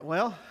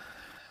Well,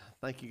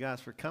 thank you guys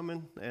for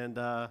coming. And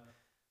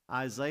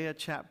Isaiah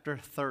chapter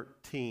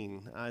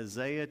 13.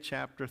 Isaiah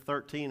chapter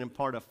 13 and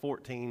part of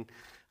 14.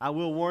 I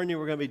will warn you,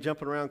 we're going to be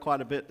jumping around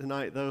quite a bit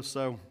tonight, though,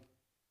 so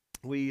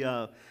we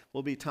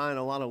will be tying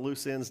a lot of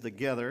loose ends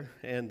together.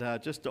 And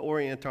just to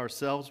orient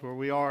ourselves where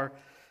we are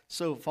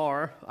so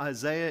far,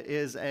 Isaiah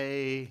is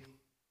a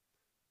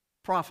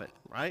prophet,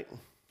 right?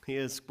 He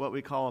is what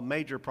we call a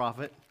major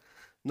prophet.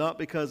 Not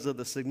because of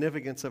the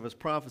significance of his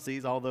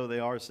prophecies, although they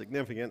are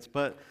significant,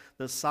 but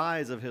the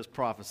size of his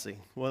prophecy.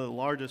 One of the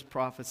largest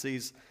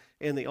prophecies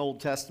in the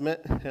Old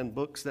Testament and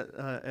books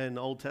that in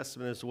the Old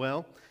Testament as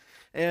well.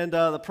 And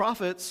the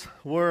prophets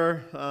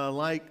were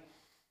like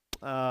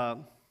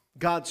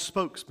God's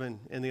spokesman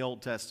in the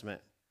Old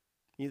Testament.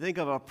 You think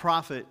of a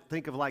prophet,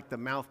 think of like the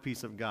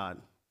mouthpiece of God.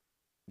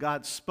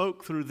 God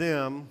spoke through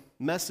them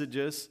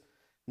messages,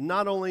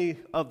 not only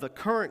of the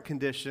current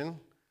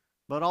condition,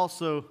 but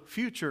also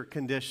future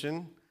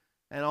condition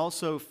and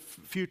also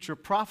future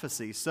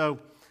prophecy. So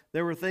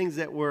there were things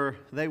that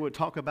they would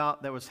talk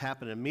about that was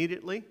happening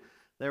immediately.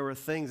 There were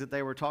things that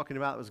they were talking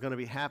about that was going to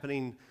be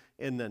happening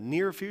in the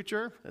near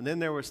future. And then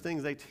there was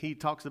things that he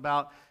talks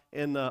about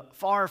in the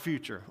far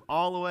future,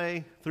 all the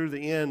way through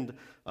the end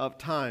of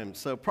time.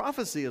 So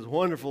prophecy is a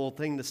wonderful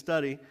thing to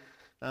study.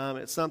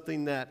 It's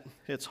something that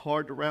it's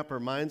hard to wrap our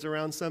minds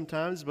around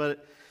sometimes,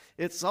 but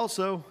it's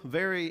also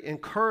very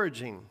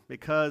encouraging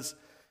because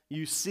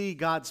you see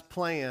God's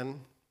plan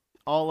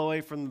all the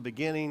way from the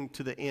beginning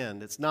to the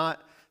end. It's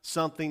not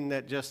something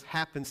that just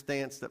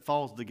happenstance that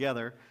falls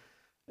together,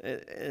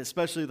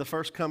 especially the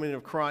first coming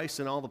of Christ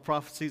and all the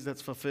prophecies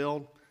that's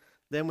fulfilled.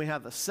 Then we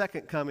have the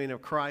second coming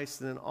of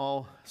Christ, and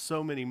then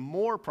so many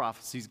more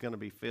prophecies going to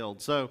be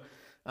filled. So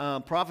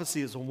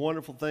prophecy is a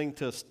wonderful thing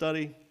to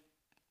study.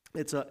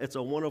 It's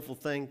a wonderful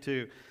thing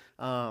to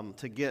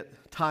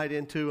get tied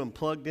into and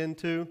plugged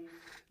into.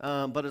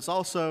 But it's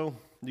also,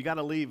 you got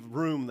to leave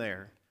room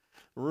there.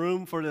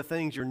 Room for the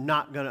things you're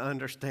not going to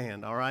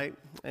understand, all right?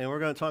 And we're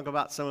going to talk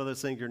about some of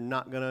those things you're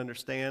not going to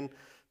understand.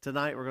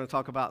 Tonight, we're going to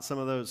talk about some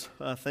of those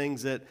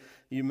things that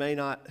you may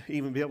not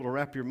even be able to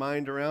wrap your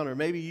mind around, or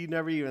maybe you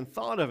never even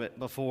thought of it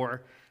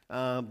before.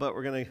 But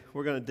we're going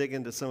to dig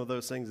into some of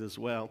those things as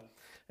well.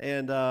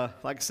 And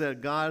like I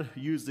said, God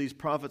used these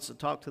prophets to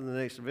talk to the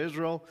nation of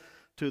Israel,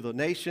 to the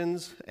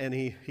nations, and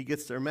he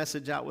gets their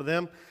message out with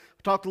them.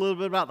 We talked a little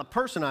bit about the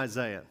person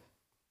Isaiah.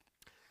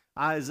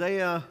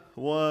 Isaiah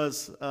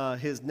was,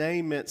 his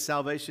name meant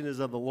salvation is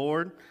of the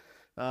Lord.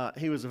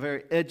 He was a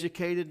very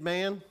educated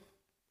man.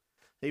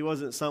 He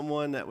wasn't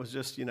someone that was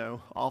just,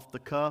 off the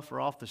cuff or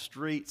off the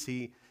streets.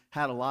 He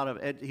had a lot of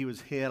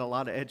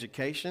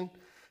education.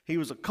 He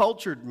was a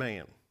cultured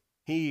man.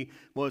 He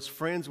was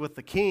friends with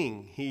the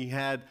king. He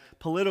had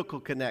political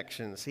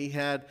connections.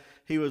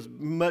 He was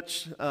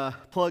much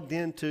plugged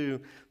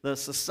into the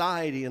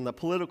society and the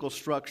political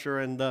structure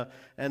and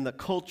the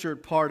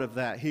cultured part of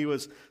that. He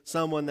was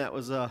someone that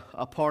was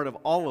a part of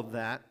all of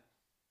that.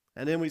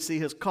 And then we see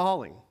his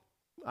calling,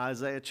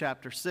 Isaiah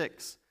chapter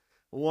 6,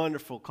 a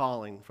wonderful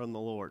calling from the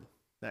Lord,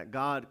 that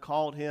God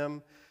called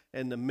him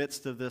in the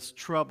midst of this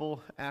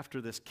trouble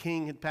after this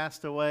king had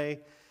passed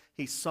away.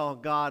 He saw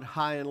God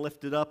high and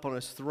lifted up on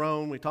his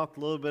throne. We talked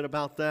a little bit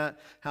about that,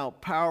 how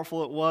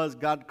powerful it was.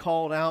 God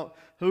called out,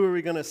 who are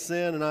we going to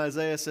send? And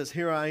Isaiah says,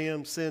 here I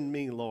am, send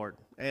me, Lord,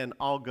 and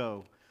I'll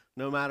go.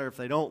 No matter if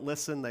they don't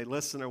listen, they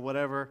listen or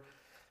whatever.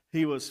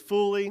 He was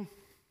fully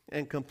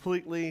and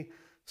completely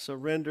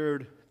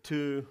surrendered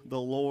to the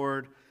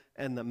Lord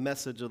and the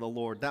message of the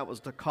Lord. That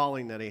was the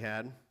calling that he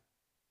had.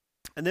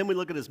 And then we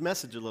look at his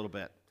message a little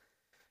bit.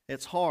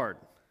 It's hard.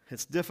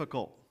 It's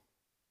difficult.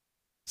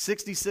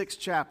 66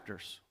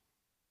 chapters.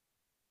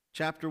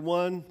 Chapter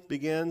 1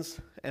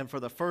 begins, and for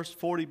the first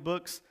 40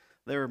 books,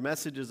 there are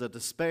messages of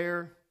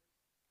despair,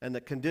 and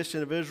the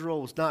condition of Israel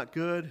was not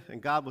good,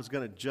 and God was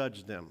going to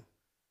judge them.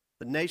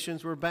 The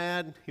nations were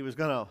bad. He was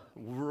going to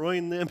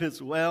ruin them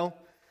as well.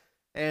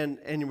 And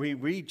we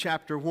read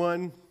chapter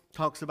 1,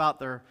 talks about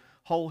their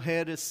whole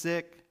head is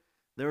sick.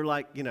 They're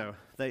like,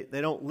 they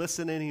don't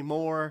listen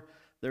anymore.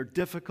 They're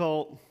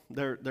difficult,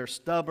 they're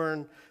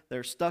stubborn,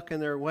 they're stuck in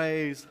their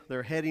ways,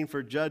 they're heading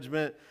for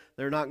judgment.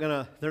 They're not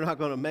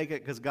gonna make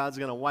it because God's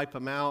gonna wipe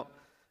them out.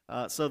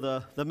 So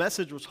the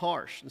message was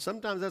harsh. And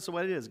sometimes that's the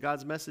way it is.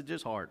 God's message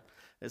is hard.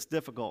 It's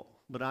difficult.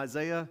 But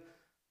Isaiah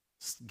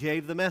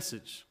gave the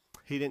message.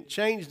 He didn't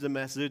change the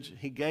message,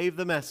 he gave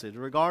the message.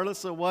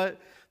 Regardless of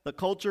what the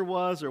culture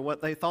was or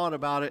what they thought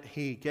about it,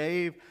 he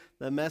gave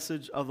the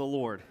message of the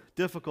Lord.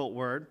 Difficult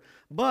word.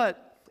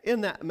 But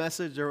in that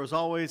message there was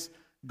always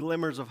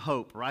glimmers of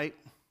hope, right?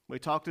 We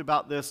talked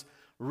about this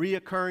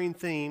reoccurring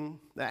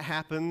theme that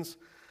happens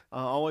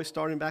always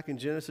starting back in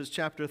Genesis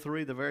chapter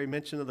 3, the very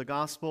mention of the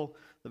gospel,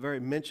 the very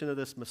mention of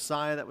this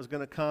Messiah that was going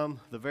to come,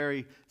 the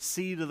very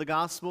seed of the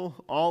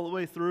gospel, all the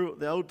way through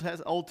the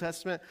Old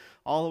Testament,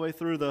 all the way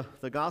through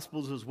the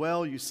Gospels as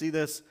well. You see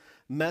this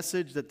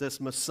message that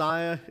this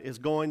Messiah is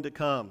going to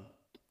come.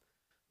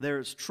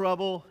 There's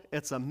trouble,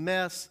 it's a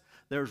mess,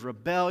 there's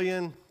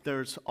rebellion,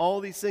 there's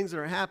all these things that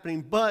are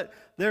happening, but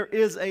there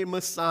is a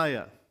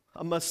Messiah.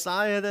 a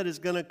Messiah that is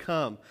going to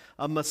come,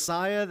 a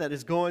Messiah that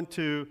is going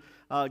to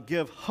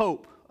give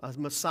hope, a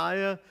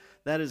Messiah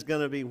that is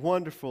going to be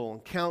wonderful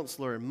and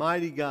counselor and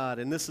mighty God.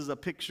 And this is a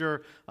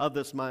picture of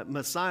this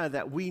Messiah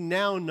that we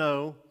now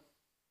know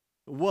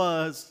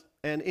was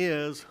and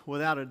is,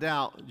 without a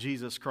doubt,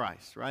 Jesus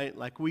Christ, right?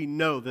 Like we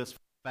know this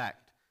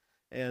fact.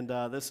 And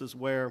this is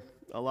where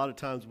a lot of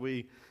times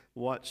we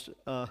watch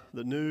the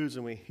news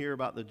and we hear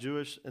about the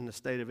Jewish and the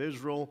state of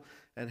Israel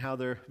and how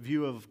their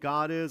view of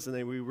God is, and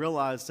then we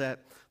realize that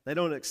they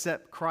don't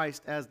accept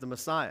Christ as the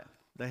Messiah.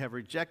 They have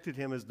rejected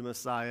him as the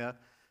Messiah,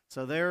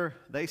 so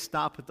they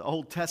stop at the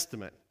Old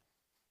Testament.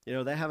 You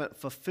know, they haven't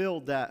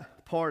fulfilled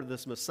that part of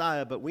this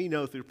Messiah, but we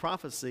know through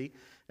prophecy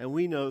and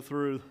we know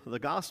through the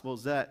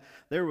Gospels that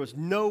there was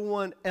no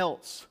one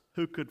else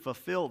who could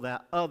fulfill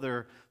that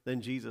other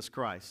than Jesus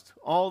Christ.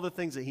 All the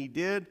things that he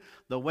did,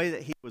 the way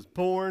that he was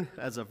born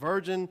as a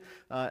virgin,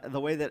 the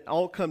way that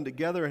all come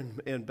together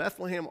in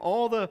Bethlehem,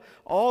 all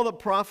the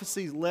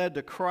prophecies led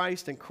to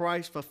Christ, and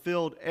Christ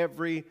fulfilled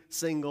every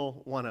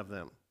single one of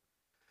them.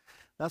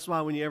 That's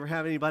why when you ever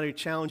have anybody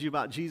challenge you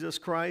about Jesus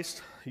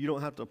Christ, you don't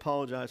have to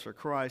apologize for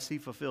Christ. He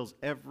fulfills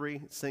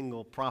every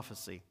single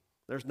prophecy.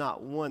 There's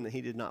not one that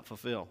he did not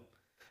fulfill.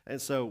 And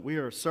so we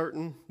are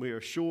certain, we are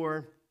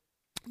sure,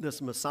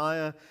 this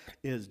Messiah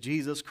is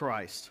Jesus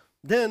Christ.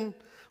 Then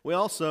we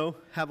also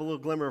have a little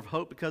glimmer of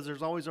hope because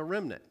there's always a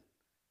remnant.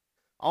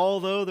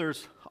 Although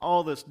there's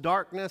all this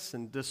darkness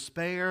and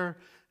despair,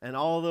 and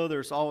although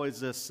there's always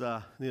this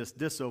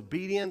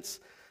disobedience,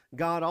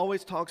 God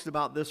always talks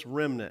about this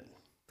remnant,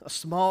 a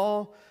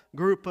small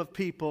group of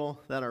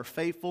people that are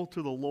faithful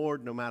to the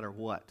Lord no matter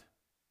what.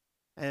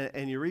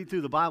 And you read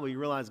through the Bible, you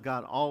realize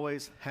God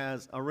always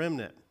has a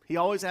remnant. He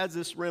always has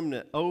this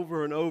remnant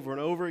over and over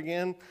and over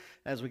again.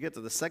 As we get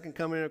to the second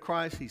coming of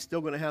Christ, he's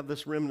still going to have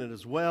this remnant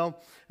as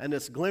well. And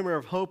this glimmer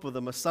of hope of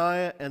the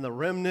Messiah and the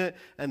remnant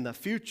and the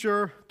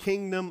future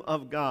kingdom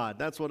of God.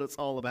 That's what it's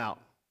all about.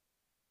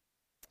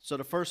 So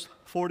the first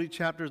 40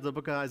 chapters of the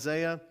book of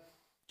Isaiah,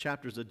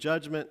 chapters of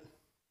judgment,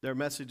 they're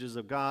messages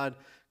of God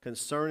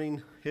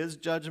concerning his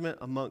judgment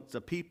amongst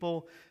the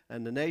people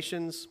and the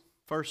nations.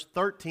 First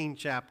 13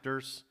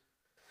 chapters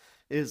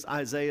is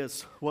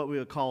Isaiah's what we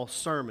would call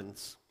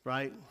sermons,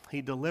 right?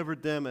 He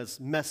delivered them as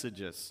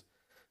messages.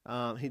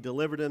 He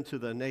delivered them to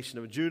the nation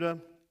of Judah.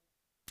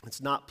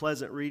 It's not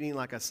pleasant reading,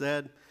 like I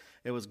said.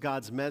 It was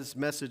God's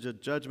message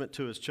of judgment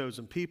to his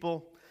chosen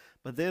people.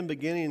 But then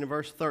beginning in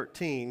verse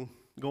 13,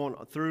 going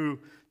through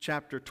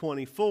chapter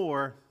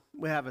 24,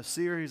 we have a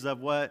series of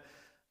what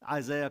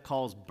Isaiah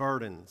calls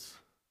burdens.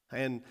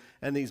 And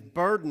these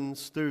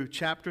burdens through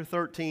chapter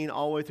 13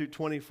 all the way through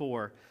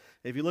 24.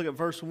 If you look at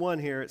verse 1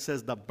 here, it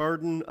says the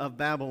burden of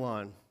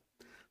Babylon.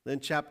 Then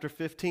chapter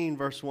 15,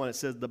 verse 1, it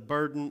says the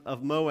burden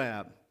of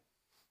Moab.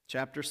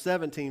 Chapter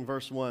 17,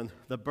 verse 1,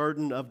 the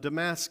burden of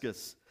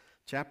Damascus.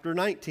 Chapter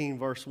 19,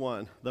 verse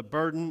 1, the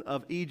burden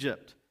of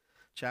Egypt.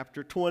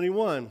 Chapter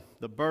 21,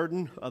 the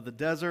burden of the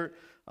desert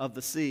of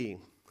the sea.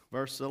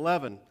 Verse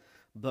 11,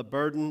 the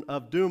burden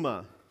of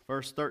Duma.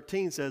 Verse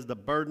 13 says the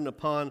burden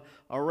upon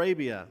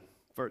Arabia.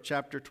 For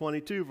chapter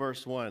 22,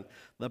 verse 1,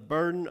 the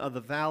burden of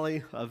the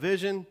valley of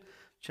vision.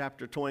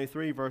 Chapter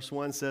 23, verse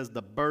 1 says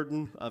the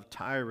burden of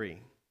Tyre.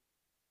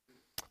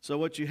 So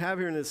what you have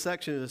here in this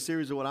section is a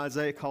series of what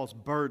Isaiah calls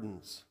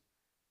burdens.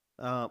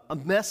 A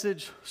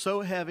message so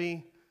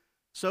heavy,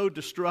 so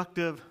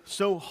destructive,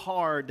 so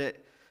hard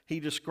that he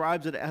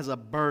describes it as a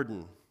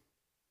burden.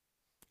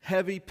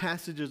 Heavy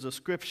passages of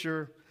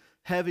Scripture,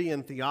 heavy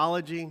in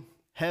theology,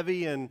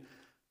 heavy in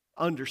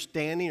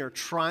understanding or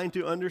trying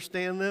to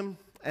understand them.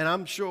 And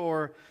I'm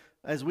sure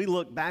as we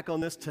look back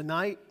on this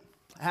tonight,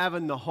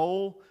 having the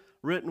whole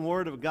written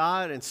word of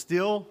God and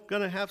still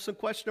going to have some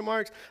question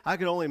marks, I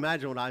can only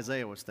imagine what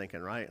Isaiah was thinking,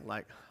 right?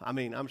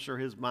 I'm sure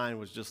his mind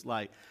was just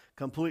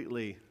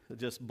completely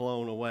just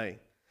blown away.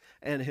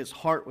 And his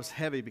heart was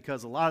heavy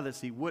because a lot of this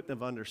he wouldn't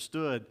have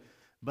understood,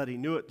 but he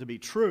knew it to be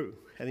true,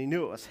 and he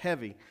knew it was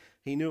heavy.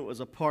 He knew it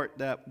was a part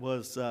that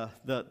was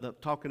the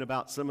talking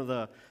about some of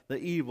the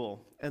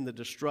evil and the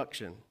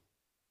destruction.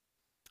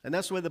 And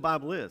that's the way the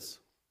Bible is.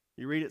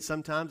 You read it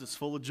sometimes, it's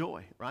full of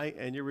joy, right?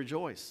 And you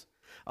rejoice.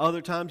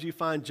 Other times you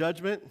find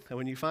judgment, and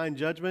when you find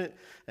judgment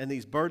and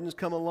these burdens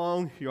come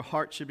along, your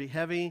heart should be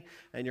heavy,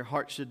 and your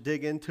heart should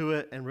dig into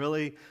it and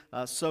really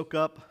soak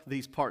up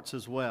these parts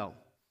as well.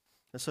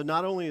 And so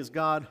not only is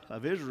God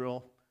of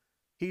Israel,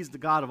 he's the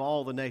God of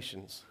all the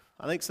nations.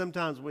 I think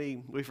sometimes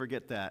we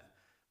forget that.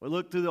 We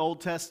look through the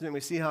Old Testament and we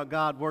see how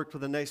God worked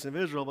with the nation of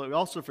Israel, but we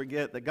also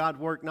forget that God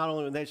worked not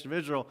only with the nation of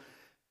Israel,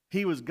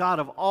 he was God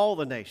of all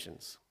the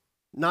nations.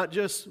 Not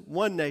just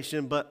one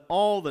nation, but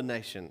all the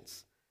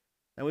nations.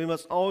 And we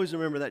must always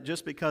remember that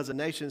just because a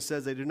nation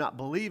says they do not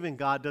believe in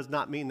God does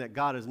not mean that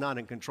God is not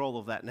in control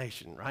of that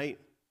nation, right?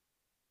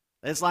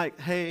 It's like,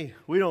 hey,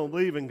 we don't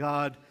believe in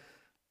God.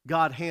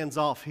 God hands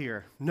off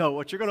here. No,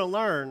 what you're going to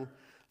learn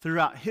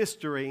throughout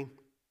history,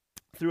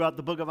 throughout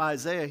the book of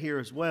Isaiah here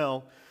as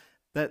well,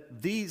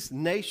 that these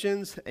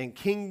nations and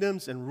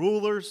kingdoms and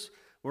rulers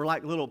were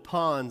like little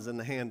pawns in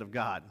the hand of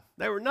God.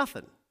 They were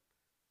nothing.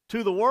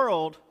 To the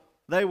world,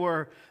 they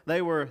were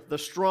the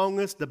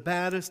strongest, the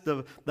baddest,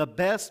 the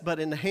best, but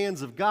in the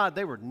hands of God,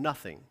 they were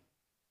nothing.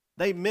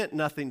 They meant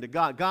nothing to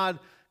God. God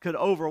could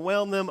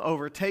overwhelm them,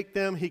 overtake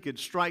them. He could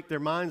strike their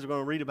minds. We're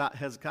going to read about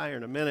Hezekiah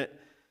in a minute.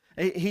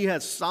 He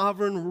has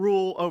sovereign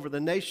rule over the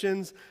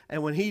nations,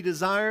 and when he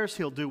desires,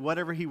 he'll do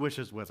whatever he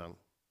wishes with them.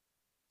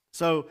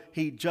 So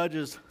he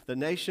judges the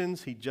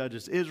nations, he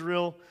judges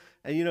Israel,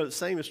 and you know the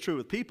same is true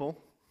with people.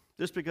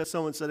 Just because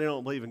someone said they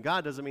don't believe in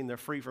God doesn't mean they're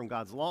free from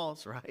God's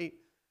laws, right?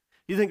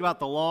 You think about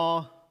the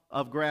law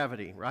of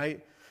gravity,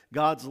 right?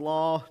 God's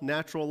law,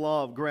 natural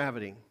law of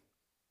gravity.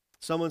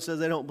 Someone says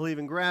they don't believe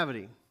in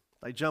gravity.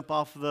 They jump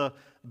off the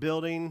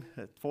building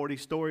at 40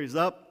 stories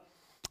up.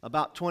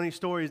 About 20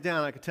 stories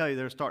down, I can tell you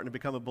they're starting to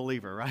become a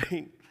believer, right?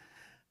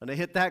 When they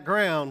hit that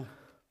ground,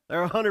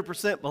 they're a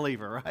 100%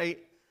 believer, right?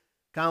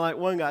 Kind of like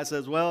one guy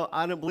says, well,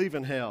 I don't believe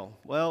in hell.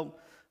 Well,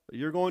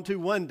 you're going to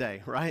one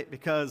day, right?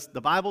 Because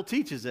the Bible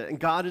teaches it, and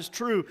God is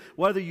true.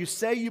 Whether you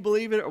say you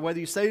believe it or whether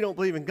you say you don't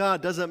believe in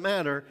God doesn't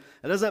matter.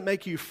 It doesn't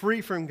make you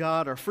free from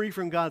God or free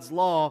from God's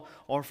law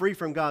or free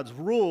from God's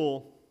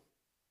rule.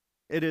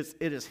 It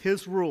is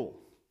His rule.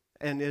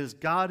 And it is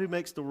God who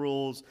makes the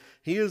rules.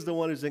 He is the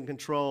one who's in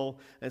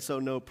control. And so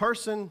no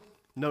person,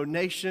 no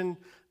nation,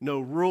 no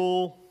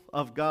rule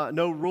of God,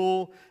 no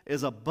rule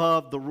is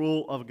above the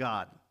rule of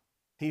God.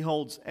 He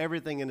holds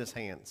everything in His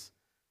hands.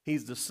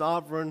 He's the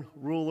sovereign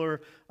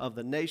ruler of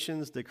the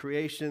nations, the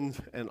creations,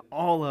 and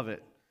all of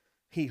it.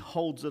 He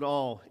holds it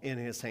all in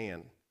His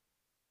hand.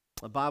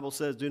 The Bible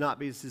says, do not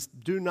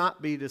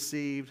be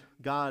deceived.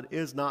 God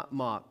is not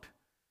mocked.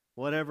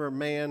 Whatever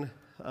man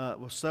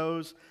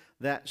sows,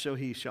 that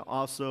he shall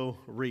also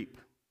reap.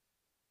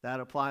 That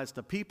applies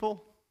to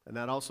people, and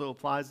that also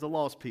applies to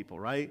lost people,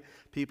 right?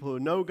 People who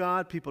know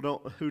God,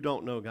 people who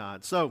don't know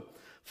God. So,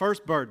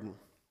 first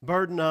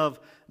burden of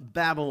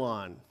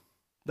Babylon.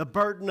 The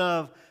burden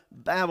of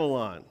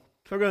Babylon.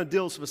 So we're going to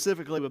deal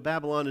specifically with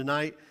Babylon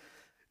tonight.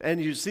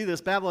 And you see this,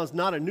 Babylon's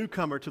not a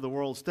newcomer to the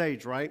world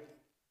stage, right?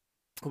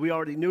 We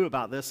already knew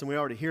about this, and we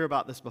already hear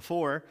about this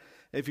before.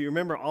 If you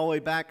remember all the way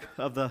back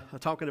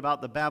talking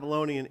about the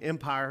Babylonian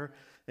Empire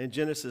in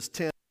Genesis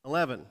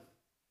 10:11.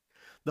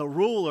 The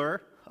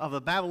ruler of the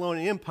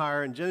Babylonian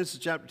Empire in Genesis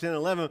chapter 10 and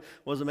 11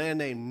 was a man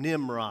named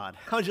Nimrod.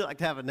 How would you like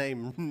to have a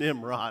name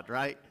Nimrod,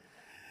 right?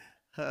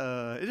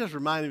 It just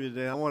reminded me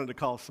today, I wanted to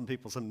call some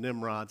people some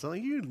Nimrods. I'm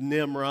like, you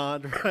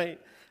Nimrod, right?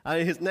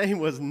 His name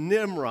was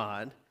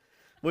Nimrod,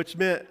 which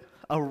meant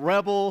a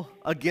rebel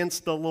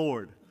against the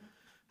Lord.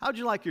 How would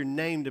you like your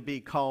name to be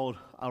called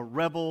a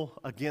rebel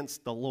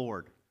against the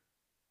Lord?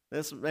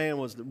 This man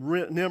was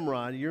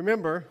Nimrod. You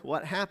remember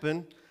what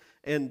happened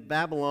in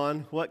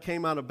Babylon? What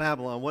came out of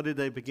Babylon? What did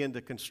they begin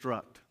to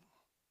construct?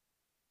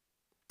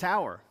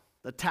 Tower.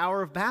 The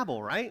Tower of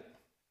Babel, right?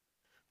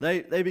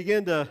 They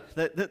begin to,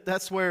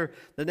 that's where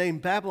the name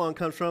Babylon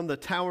comes from, the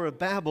Tower of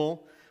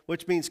Babel,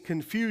 which means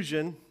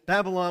confusion.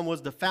 Babylon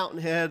was the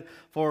fountainhead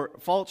for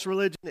false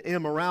religion,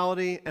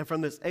 immorality, and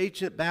from this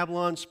ancient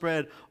Babylon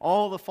spread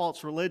all the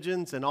false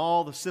religions and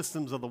all the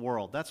systems of the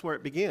world. That's where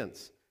it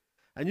begins.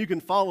 And you can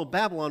follow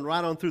Babylon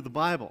right on through the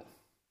Bible.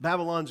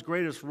 Babylon's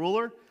greatest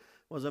ruler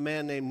was a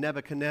man named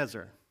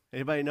Nebuchadnezzar.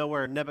 Anybody know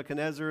where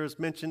Nebuchadnezzar is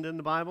mentioned in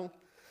the Bible?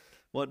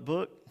 What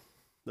book?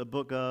 The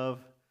book of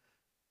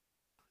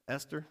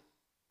Esther?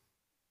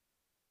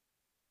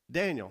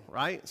 Daniel,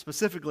 right?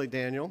 Specifically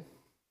Daniel.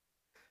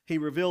 He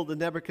revealed to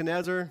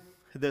Nebuchadnezzar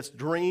this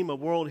dream of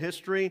world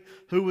history.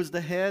 Who was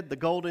the head? The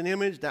golden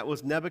image? That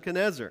was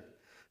Nebuchadnezzar.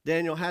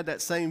 Daniel had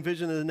that same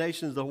vision of the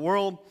nations of the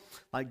world,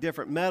 like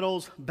different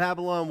metals.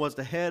 Babylon was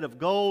the head of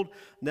gold.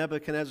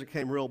 Nebuchadnezzar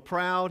became real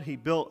proud. He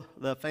built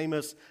the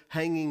famous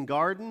Hanging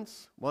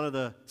Gardens, one of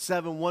the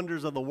 7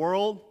 wonders of the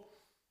world.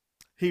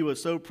 He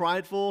was so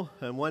prideful,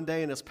 and one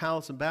day in his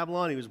palace in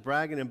Babylon, he was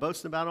bragging and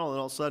boasting about it all, and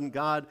all of a sudden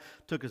God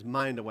took his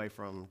mind away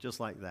from him, just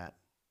like that.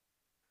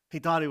 He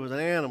thought he was an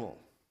animal.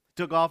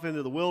 He took off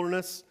into the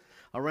wilderness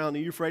around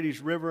the Euphrates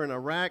River in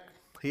Iraq.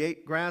 He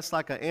ate grass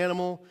like an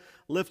animal,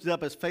 lifted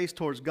up his face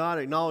towards God,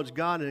 acknowledged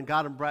God, and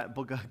God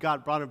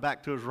brought him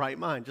back to his right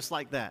mind, just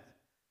like that.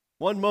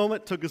 One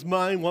moment took his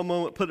mind, one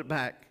moment put it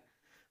back.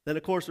 Then,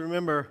 of course,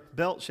 remember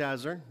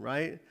Belshazzar,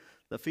 right?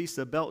 The feast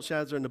of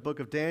Belshazzar in the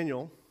book of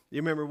Daniel. You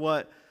remember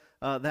what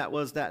that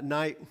was that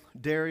night?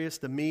 Darius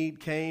the Mede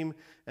came,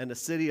 and the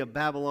city of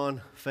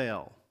Babylon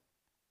fell.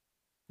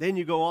 Then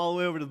you go all the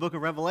way over to the book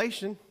of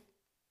Revelation,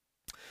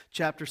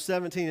 chapter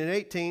 17 and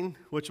 18,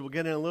 which we'll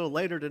get in a little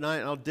later tonight,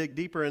 and I'll dig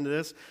deeper into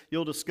this.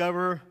 You'll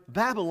discover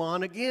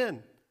Babylon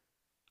again,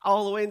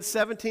 all the way in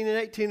 17 and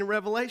 18 in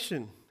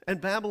Revelation. And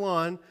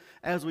Babylon,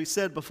 as we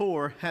said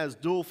before, has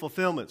dual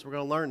fulfillments. We're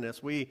going to learn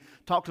this. We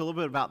talked a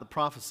little bit about the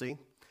prophecy.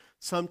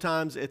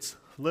 Sometimes it's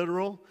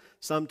literal,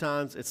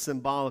 sometimes it's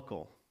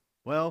symbolical.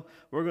 Well,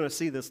 we're going to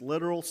see this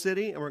literal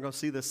city, and we're going to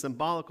see the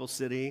symbolical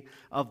city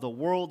of the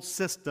world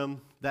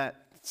system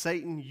that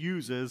Satan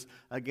uses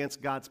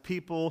against God's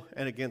people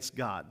and against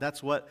God.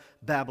 That's what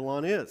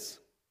Babylon is.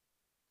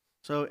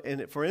 So,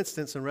 for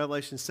instance, in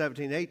Revelation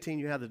 17:18,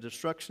 you have the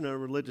destruction of a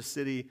religious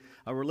city,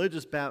 a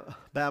religious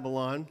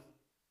Babylon.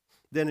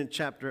 Then in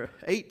chapter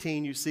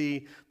 18, you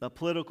see the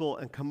political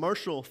and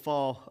commercial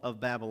fall of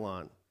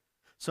Babylon.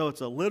 So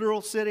it's a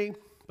literal city,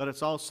 but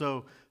it's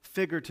also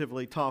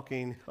figuratively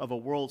talking of a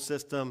world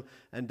system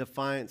and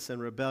defiance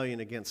and rebellion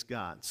against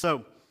God.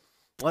 So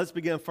let's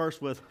begin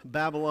first with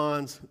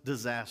Babylon's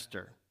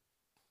disaster.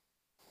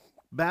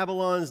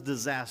 Babylon's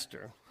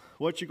disaster.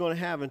 What you're going to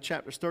have in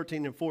chapters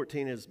 13 and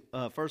 14 is,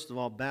 first of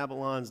all,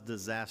 Babylon's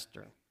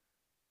disaster.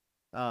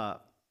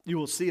 You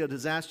will see a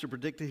disaster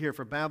predicted here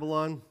for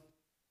Babylon.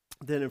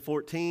 Then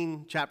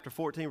in chapter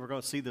 14, we're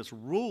going to see this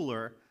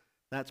ruler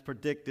that's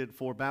predicted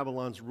for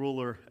Babylon's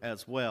ruler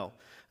as well.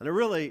 And they're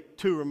really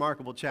two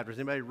remarkable chapters.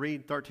 Anybody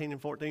read 13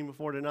 and 14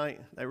 before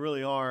tonight? They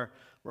really are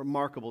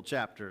remarkable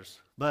chapters.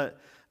 But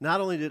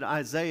not only did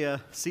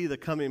Isaiah see the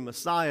coming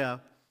Messiah,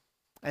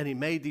 and he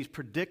made these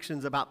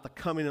predictions about the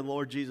coming of the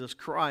Lord Jesus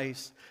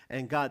Christ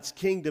and God's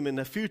kingdom in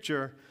the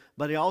future,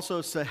 but he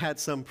also had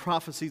some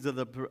prophecies of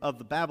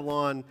the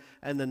Babylon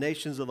and the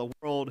nations of the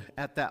world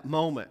at that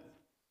moment.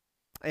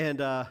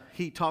 And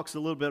he talks a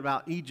little bit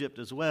about Egypt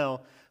as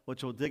well,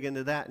 which we'll dig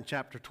into that in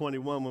chapter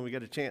 21 when we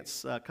get a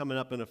chance coming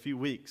up in a few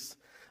weeks.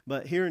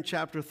 But here in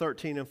chapter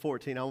 13 and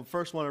 14, I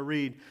first want to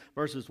read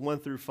verses 1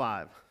 through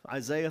 5.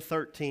 Isaiah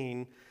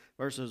 13,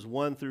 verses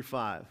 1 through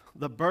 5.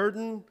 The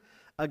burden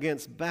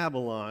against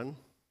Babylon,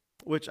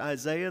 which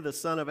Isaiah the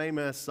son of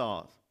Amos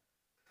saw.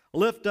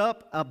 Lift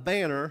up a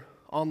banner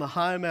on the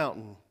high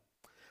mountain.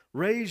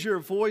 Raise your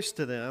voice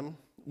to them.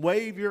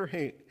 Wave your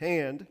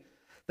hand,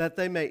 that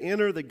they may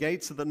enter the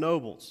gates of the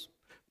nobles.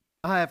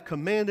 I have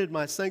commanded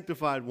my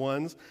sanctified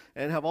ones,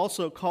 and have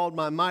also called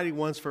my mighty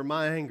ones for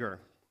my anger,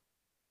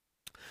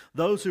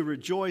 those who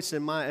rejoice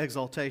in my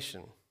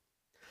exaltation.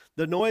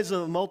 The noise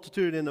of a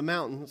multitude in the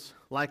mountains,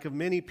 like of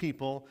many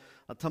people,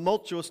 a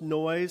tumultuous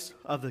noise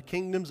of the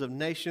kingdoms of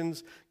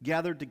nations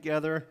gathered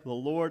together. The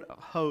Lord of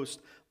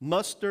hosts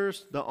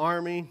musters the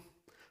army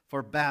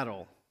for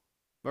battle.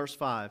 Verse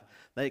 5,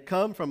 they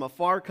come from a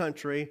far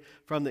country,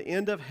 from the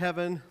end of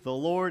heaven, the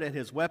Lord and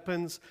his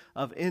weapons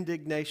of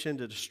indignation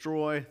to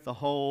destroy the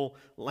whole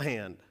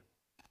land.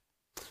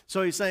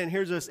 So he's saying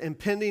here's this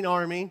impending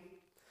army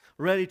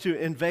ready to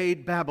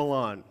invade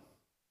Babylon.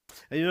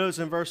 And you notice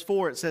in verse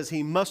 4 it says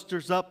he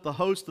musters up the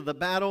host of the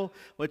battle,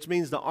 which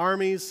means the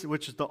armies,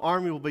 which the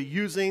army will be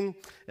using.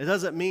 It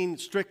doesn't mean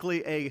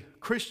strictly a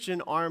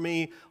Christian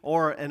army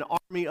or an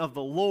army of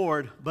the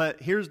Lord,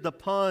 but here's the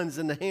pawns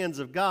in the hands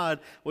of God,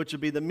 which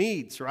would be the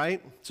Medes,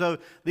 right? So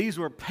these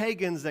were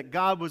pagans that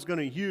God was going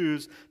to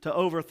use to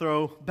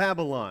overthrow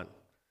Babylon.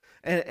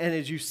 And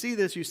as you see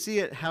this, you see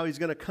it how he's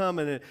going to come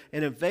and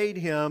invade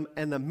him.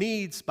 And the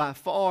Medes, by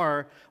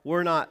far,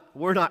 were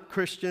not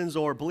Christians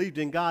or believed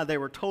in God. They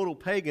were total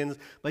pagans.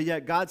 But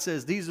yet God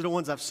says, these are the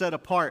ones I've set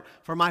apart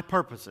for my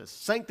purposes.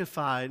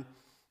 Sanctified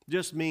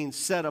just means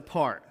set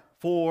apart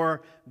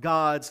for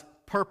God's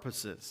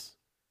purposes.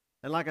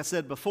 And like I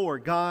said before,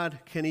 God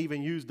can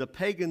even use the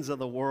pagans of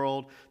the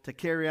world to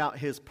carry out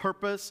his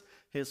purpose,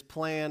 his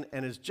plan,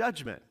 and his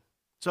judgment.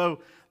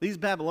 So these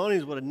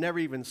Babylonians would have never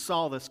even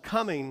saw this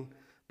coming,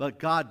 but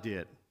God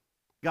did.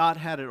 God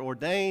had it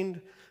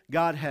ordained,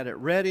 God had it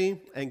ready,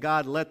 and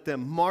God let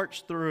them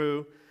march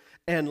through.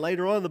 And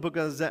later on in the book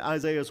of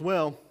Isaiah as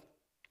well,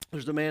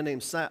 there's a man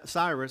named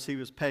Cyrus. He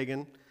was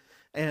pagan,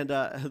 and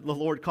the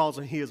Lord calls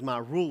him, he is my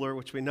ruler,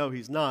 which we know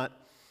he's not.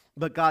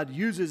 But God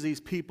uses these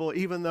people,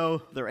 even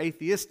though they're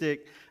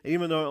atheistic,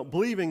 even though they don't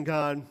believe in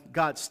God,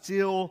 God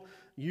still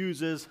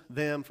uses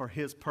them for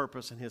his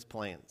purpose and his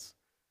plans.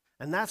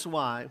 And that's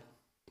why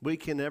we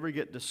can never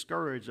get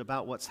discouraged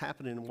about what's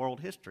happening in world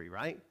history,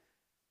 right?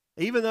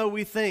 Even though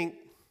we think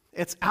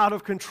it's out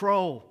of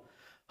control.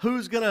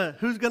 Who's gonna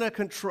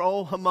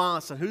control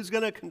Hamas, and who's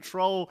gonna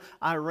control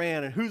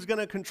Iran, and who's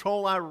gonna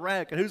control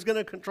Iraq, and who's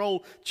gonna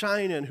control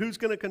China, and who's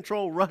gonna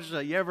control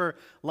Russia? You ever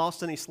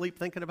lost any sleep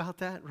thinking about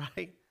that,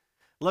 right?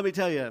 Let me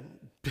tell you,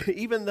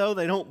 even though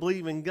they don't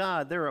believe in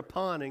God, they're a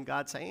pawn in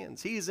God's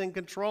hands. He's in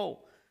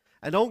control.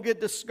 And don't get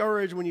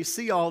discouraged when you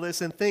see all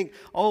this and think,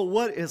 oh,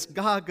 what is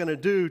God going to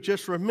do?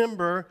 Just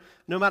remember,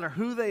 no matter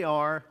who they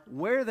are,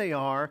 where they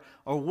are,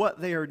 or what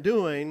they are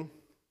doing,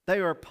 they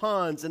are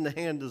pawns in the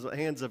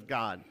hands of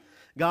God.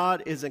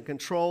 God is in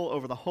control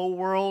over the whole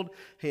world,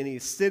 and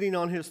he's sitting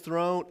on his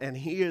throne, and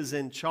he is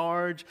in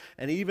charge.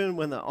 And even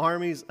when the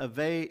armies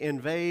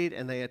invade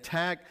and they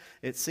attack,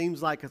 it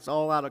seems like it's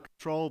all out of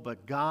control,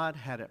 but God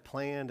had it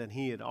planned, and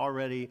he had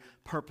already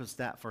purposed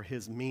that for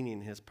his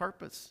meaning, his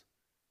purpose.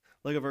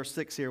 Look at verse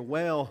 6 here.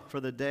 Wail,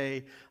 for the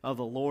day of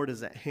the Lord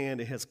is at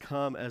hand. It has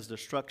come as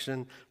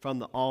destruction from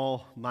the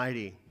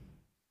Almighty.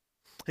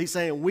 He's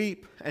saying,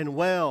 weep and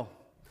wail.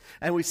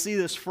 And we see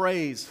this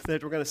phrase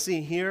that we're going to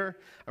see here,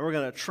 and we're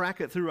going to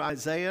track it through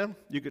Isaiah.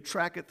 You could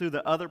track it through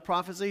the other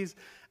prophecies,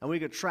 and we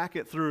could track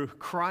it through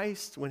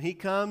Christ when he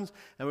comes,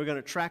 and we're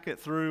going to track it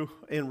through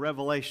in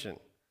Revelation.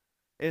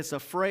 It's a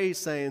phrase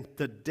saying,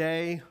 the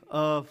day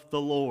of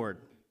the Lord.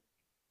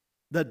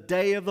 The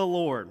day of the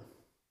Lord.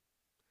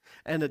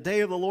 And the day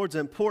of the Lord's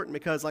important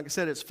because, like I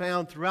said, it's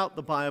found throughout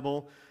the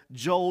Bible.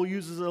 Joel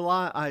uses it a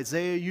lot.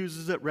 Isaiah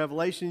uses it.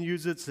 Revelation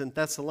uses it. And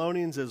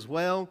Thessalonians as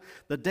well.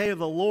 The day of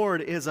the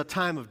Lord is a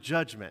time of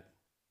judgment.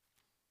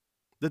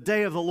 The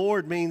day of the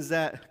Lord means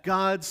that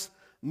God's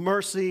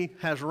mercy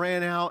has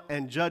ran out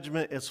and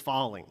judgment is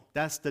falling.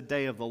 That's the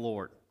day of the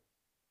Lord.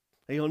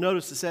 And you'll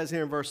notice it says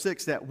here in verse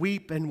 6 that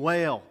weep and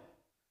wail.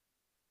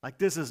 Like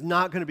this is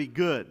not going to be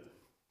good.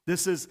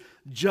 This is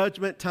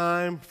judgment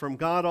time from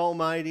God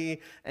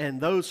Almighty, and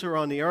those who are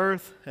on the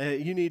earth,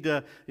 you need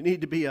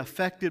to be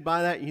affected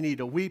by that. You need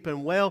to weep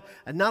and wail.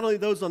 And not only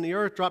those on the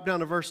earth, drop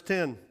down to verse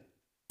 10.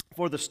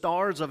 For the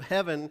stars of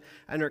heaven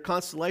and their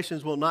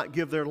constellations will not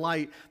give their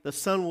light. The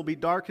sun will be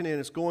darkened in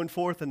its going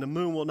forth, and the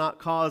moon will not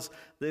cause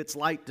its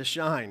light to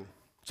shine.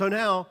 So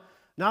now,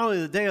 not only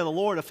the day of the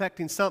Lord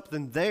affecting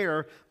something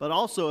there, but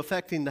also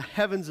affecting the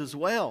heavens as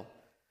well.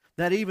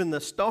 That even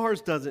the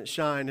stars doesn't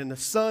shine, and the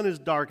sun is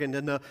darkened,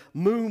 and the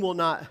moon will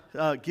not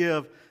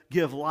give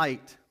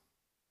light.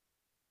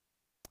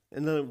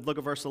 And then look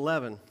at verse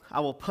 11.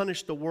 I will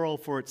punish the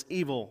world for its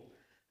evil,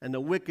 and the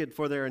wicked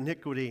for their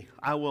iniquity.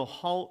 I will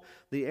halt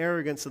the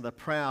arrogance of the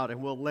proud,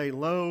 and will lay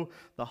low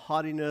the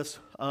haughtiness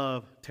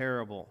of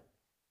terrible.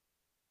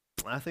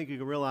 I think you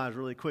can realize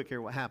really quick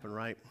here what happened,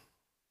 right?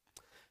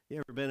 You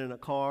ever been in a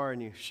car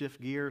and you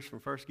shift gears from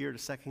first gear to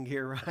second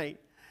gear, right?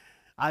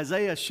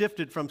 Isaiah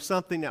shifted from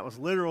something that was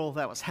literal,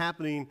 that was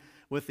happening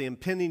with the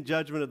impending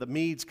judgment of the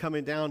Medes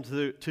coming down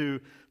to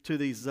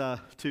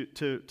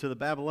the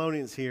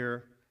Babylonians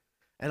here,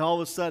 and all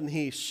of a sudden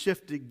he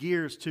shifted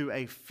gears to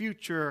a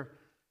future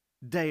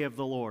day of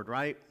the Lord,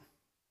 right?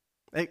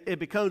 It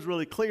becomes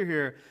really clear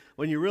here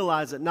when you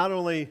realize that not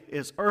only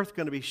is earth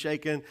going to be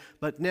shaken,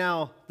 but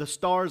now the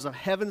stars of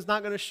heaven's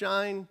not going to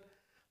shine.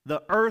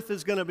 The earth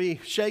is going to be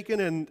shaken,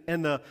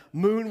 and the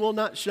moon will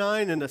not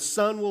shine, and the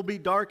sun will be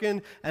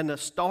darkened, and the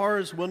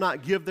stars will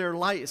not give their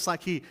light. It's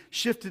like he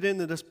shifted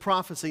into this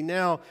prophecy.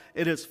 Now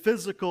it is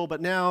physical,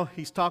 but now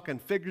he's talking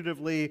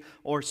figuratively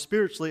or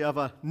spiritually of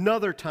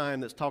another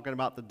time that's talking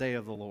about the day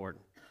of the Lord.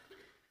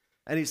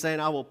 And he's saying,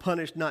 I will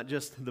punish not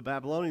just the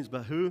Babylonians,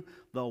 but who?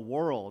 The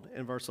world,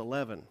 in verse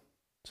 11.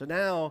 So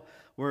now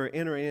we're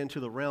entering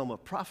into the realm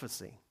of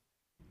prophecy.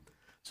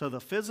 So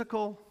the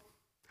physical,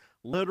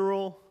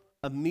 literal,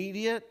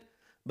 immediate,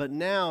 but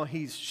now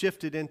he's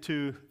shifted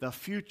into the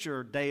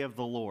future day of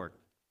the Lord.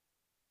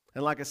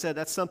 And like I said,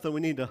 that's something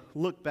we need to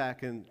look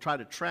back and try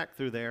to track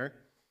through there.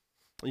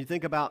 When you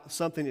think about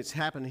something that's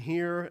happened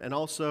here and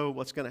also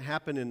what's going to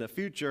happen in the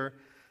future,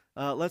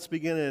 let's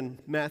begin in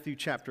Matthew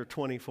chapter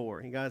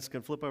 24. You guys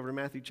can flip over to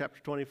Matthew chapter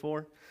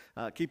 24.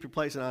 Keep your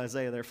place in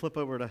Isaiah there. Flip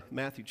over to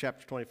Matthew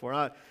chapter 24.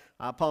 I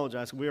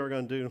apologize. We are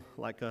going to do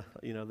like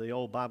the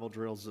old Bible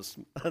drills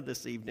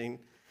this evening.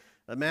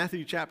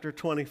 Matthew chapter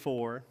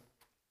 24.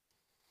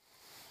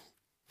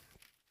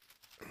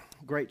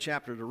 Great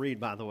chapter to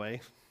read, by the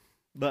way.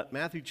 But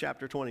Matthew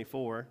chapter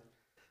 24,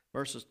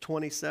 verses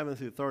 27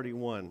 through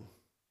 31.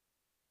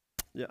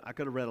 Yeah, I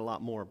could have read a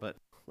lot more, but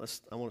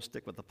I want to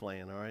stick with the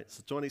plan, all right?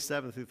 So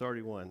 27 through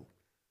 31.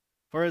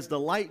 For as the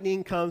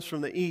lightning comes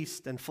from the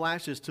east and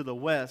flashes to the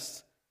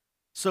west,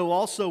 so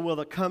also will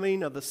the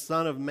coming of the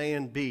Son of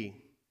Man be.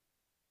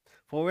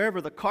 For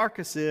wherever the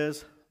carcass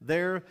is,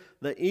 there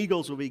the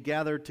eagles will be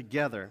gathered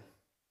together.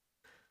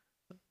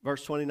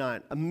 Verse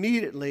 29,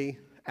 immediately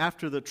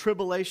after the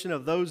tribulation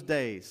of those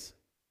days,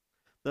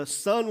 the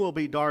sun will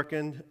be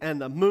darkened,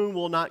 and the moon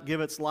will not give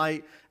its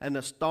light, and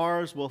the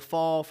stars will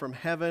fall from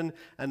heaven,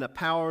 and the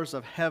powers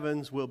of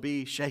heavens will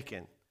be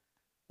shaken.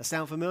 That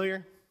sound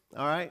familiar?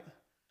 All right.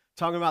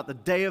 Talking about the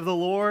day of the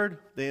Lord,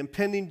 the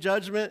impending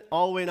judgment,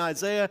 all the way in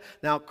Isaiah.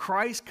 Now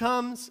Christ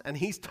comes, and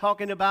he's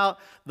talking about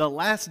the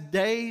last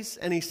days,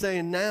 and he's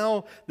saying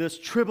now this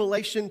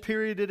tribulation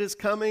period that is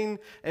coming,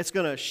 it's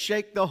going to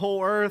shake the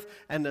whole earth,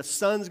 and the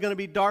sun's going to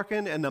be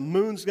darkened, and the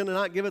moon's going to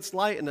not give its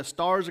light, and the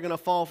stars are going to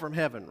fall from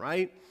heaven,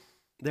 right?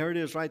 There it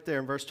is right there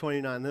in verse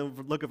 29. Then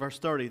look at verse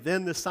 30.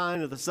 Then the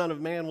sign of the Son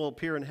of Man will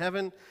appear in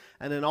heaven,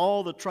 and then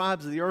all the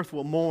tribes of the earth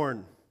will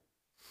mourn.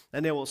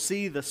 And they will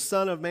see the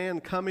Son of Man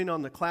coming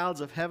on the clouds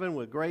of heaven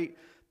with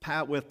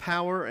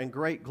power and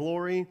great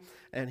glory.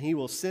 And he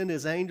will send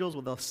his angels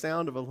with the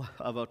sound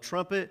of a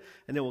trumpet,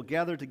 and they will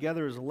gather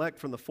together his elect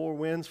from the four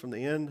winds, from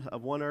the end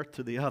of one earth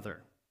to the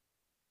other.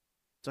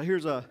 So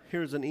here's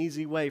an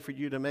easy way for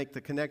you to make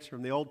the connection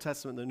from the Old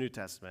Testament and the New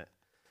Testament.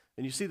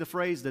 And you see the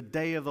phrase, the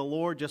day of the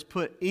Lord, just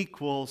put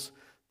equals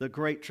the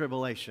great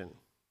tribulation.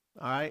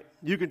 All right?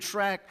 You can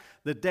track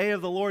the day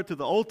of the Lord through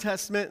the Old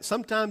Testament.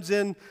 Sometimes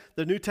in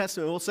the New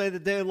Testament, we'll say the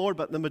day of the Lord,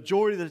 but the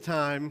majority of the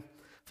time,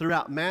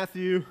 throughout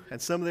Matthew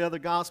and some of the other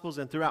Gospels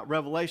and throughout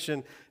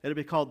Revelation, it'll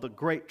be called the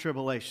Great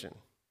Tribulation.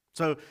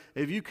 So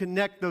if you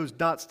connect those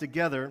dots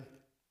together,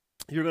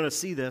 you're going to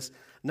see this,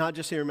 not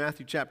just here in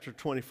Matthew chapter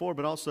 24,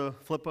 but also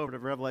flip over to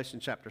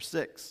Revelation chapter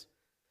 6.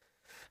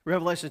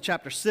 Revelation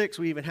chapter 6,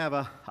 we even have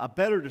a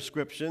better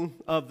description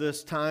of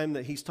this time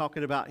that he's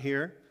talking about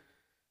here.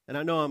 And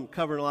I know I'm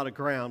covering a lot of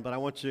ground, but I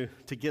want you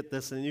to get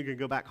this, and you can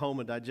go back home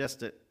and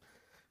digest it.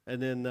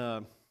 And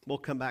then We'll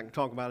come back and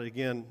talk about it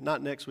again,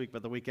 not next week,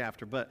 but the week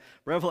after. But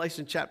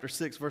Revelation chapter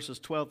 6, verses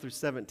 12 through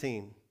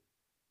 17.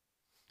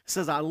 It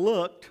says, I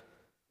looked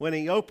when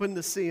he opened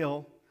the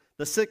seal,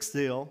 the sixth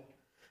seal,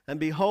 and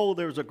behold,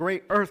 there was a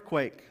great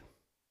earthquake.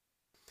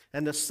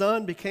 And the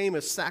sun became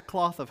as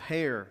sackcloth of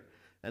hair,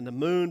 and the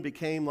moon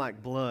became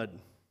like blood.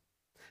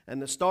 And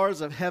the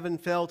stars of heaven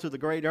fell to the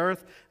great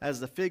earth, as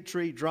the fig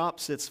tree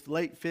drops its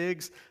late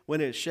figs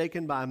when it is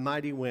shaken by a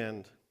mighty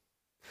wind.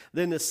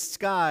 Then the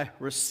sky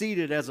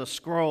receded as a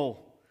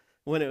scroll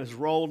when it was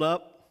rolled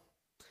up,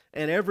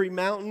 and every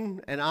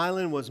mountain and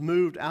island was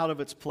moved out of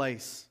its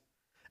place.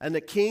 And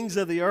the kings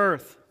of the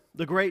earth,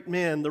 the great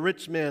men, the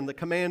rich men, the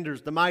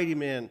commanders, the mighty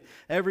men,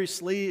 every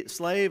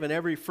slave and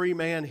every free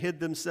man hid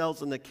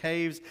themselves in the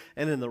caves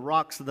and in the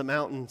rocks of the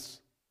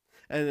mountains,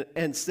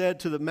 and said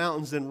to the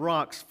mountains and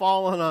rocks,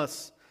 fall on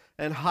us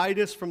and hide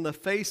us from the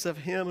face of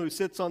him who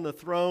sits on the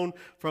throne,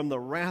 from the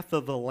wrath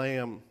of the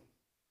Lamb.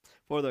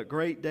 For the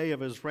great day of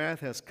his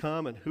wrath has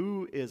come, and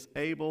who is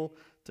able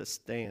to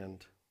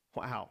stand?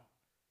 Wow.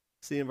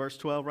 See in verse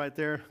 12 right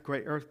there,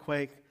 great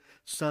earthquake,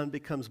 sun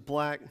becomes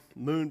black,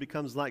 moon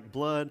becomes like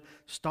blood,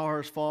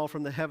 stars fall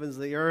from the heavens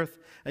of the earth,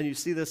 and you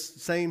see this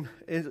same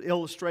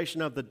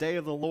illustration of the day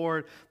of the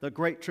Lord, the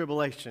great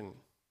tribulation.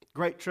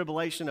 Great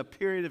tribulation, a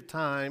period of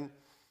time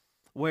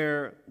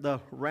where the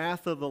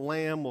wrath of the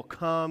Lamb will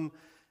come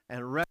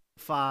and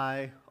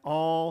rectify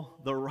all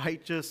the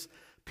righteous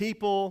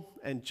people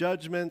and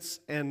judgments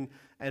and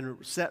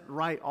set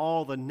right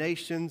all the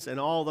nations and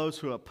all those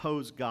who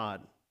oppose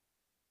God.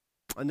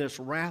 And this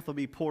wrath will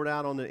be poured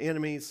out on the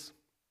enemies.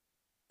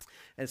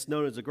 It's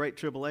known as the Great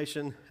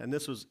Tribulation, and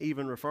this was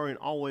even referring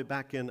all the way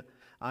back in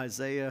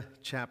Isaiah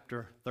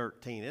chapter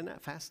 13. Isn't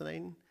that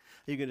fascinating?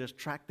 You can just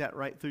track that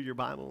right through your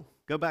Bible.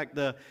 Go back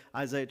to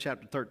Isaiah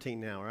chapter 13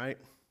 now, right?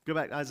 Go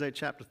back to Isaiah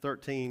chapter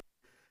 13,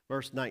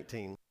 verse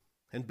 19.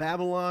 In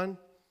Babylon,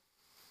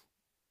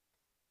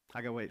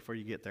 I gotta wait before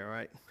you get there, all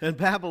right? In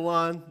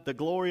Babylon, the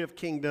glory of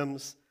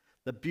kingdoms,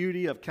 the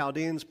beauty of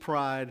Chaldeans'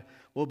 pride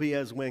will be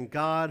as when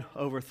God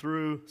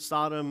overthrew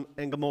Sodom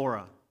and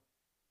Gomorrah.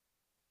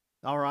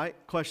 All right,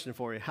 question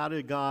for you. How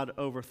did God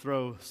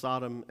overthrow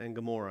Sodom and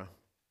Gomorrah?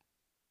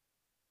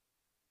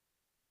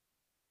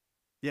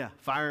 Yeah,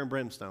 fire and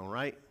brimstone,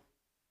 right?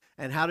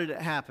 And how did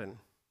it happen?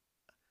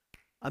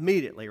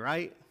 Immediately,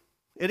 right?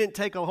 It didn't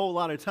take a whole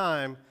lot of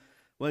time.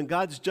 When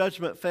God's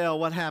judgment fell,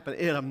 what happened?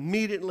 It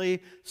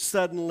immediately,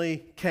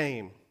 suddenly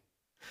came.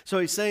 So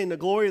he's saying the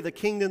glory of the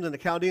kingdoms and the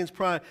Chaldeans'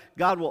 pride,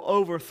 God will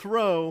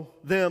overthrow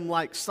them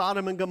like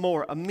Sodom and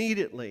Gomorrah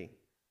immediately.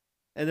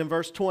 And in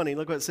verse 20,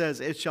 look what it says.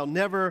 It shall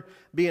never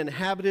be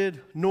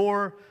inhabited,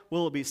 nor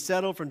will it be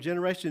settled from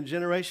generation to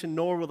generation,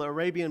 nor will the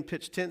Arabian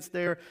pitch tents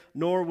there,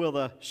 nor will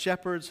the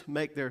shepherds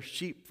make their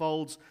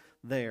sheepfolds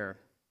there.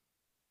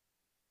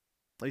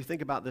 When you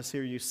think about this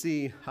here, you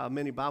see how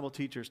many Bible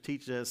teachers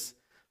teach this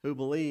who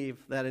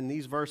believe that in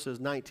these verses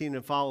 19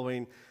 and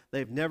following,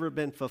 they've never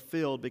been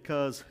fulfilled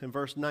because in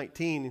verse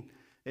 19,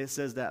 it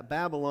says that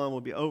Babylon will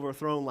be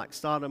overthrown like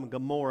Sodom and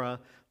Gomorrah,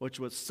 which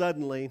was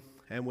suddenly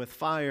and with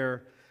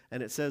fire.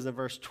 And it says in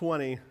verse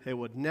 20, it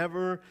would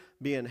never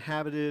be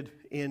inhabited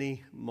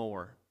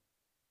anymore.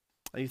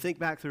 And you think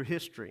back through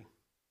history.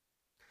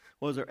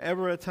 Was there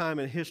ever a time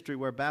in history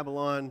where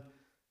Babylon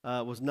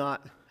was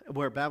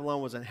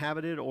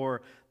inhabited,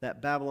 or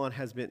that Babylon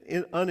has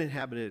been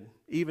uninhabited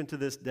even to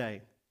this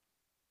day?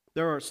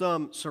 There are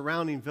some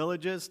surrounding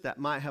villages that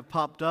might have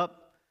popped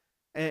up.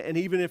 And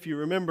even if you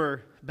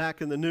remember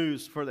back in the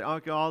news for the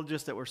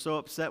archaeologists that were so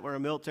upset when our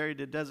military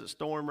did Desert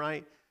Storm,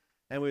 right?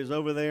 And we was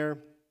over there,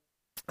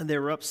 and they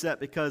were upset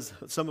because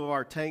some of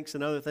our tanks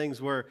and other things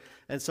were,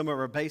 and some of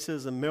our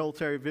bases and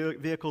military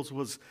vehicles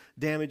was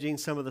damaging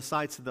some of the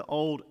sites of the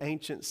old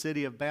ancient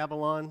city of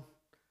Babylon.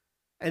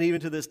 And even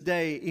to this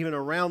day, even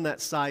around that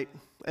site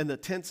and the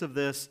tents of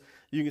this,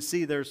 you can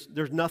see there's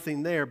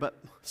nothing there.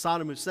 But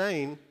Saddam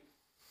Hussein,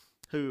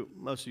 who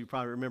most of you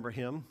probably remember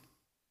him,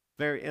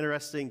 very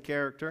interesting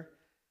character.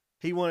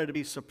 He wanted to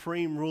be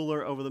supreme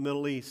ruler over the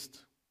Middle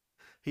East.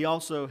 He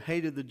also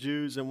hated the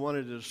Jews and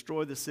wanted to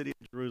destroy the city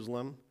of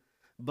Jerusalem.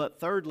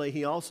 But thirdly,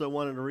 he also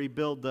wanted to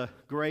rebuild the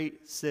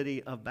great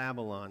city of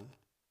Babylon.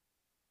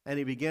 And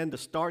he began to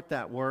start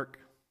that work.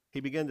 He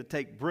began to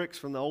take bricks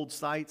from the old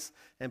sites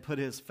and put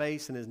his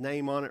face and his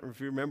name on it, if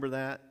you remember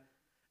that.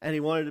 And he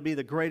wanted to be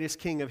the greatest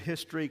king of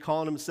history,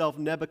 calling himself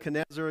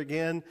Nebuchadnezzar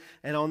again.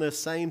 And on this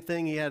same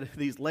thing, he had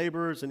these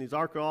laborers and these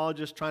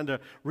archaeologists trying to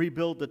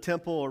rebuild the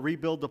temple or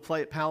rebuild the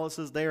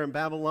palaces there in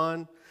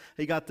Babylon.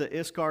 He got the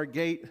Iskar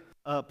Gate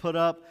put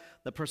up.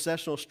 The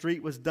processional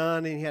street was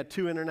done, and he had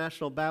 2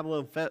 international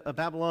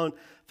Babylon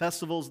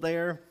festivals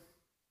there.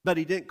 But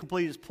he didn't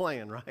complete his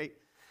plan, right?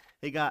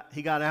 He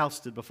got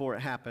ousted before it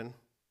happened.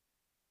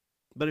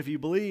 But if you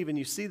believe and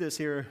you see this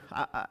here,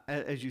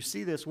 as you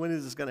see this, when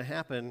is this going to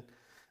happen?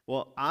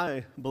 Well,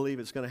 I believe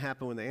it's going to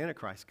happen when the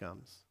Antichrist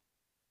comes.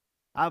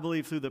 I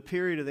believe through the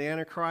period of the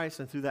Antichrist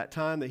and through that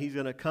time that he's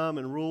going to come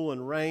and rule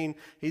and reign,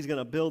 he's going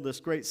to build this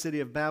great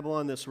city of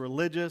Babylon, this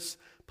religious,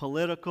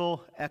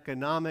 political,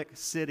 economic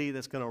city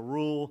that's going to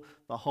rule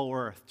the whole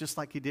earth, just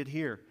like he did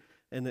here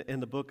in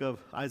the book of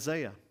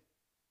Isaiah.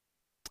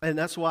 And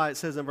that's why it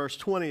says in verse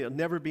 20, it'll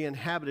never be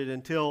inhabited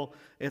until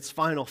its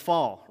final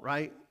fall,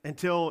 right?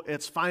 Until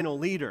its final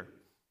leader,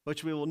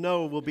 which we will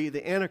know will be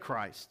the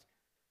Antichrist.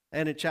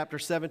 And in chapter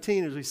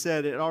 17, as we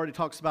said, it already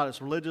talks about its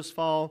religious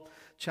fall.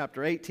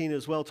 Chapter 18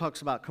 as well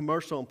talks about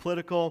commercial and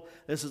political.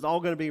 This is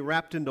all going to be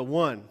wrapped into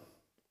one.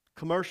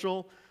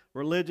 Commercial,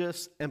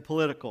 religious, and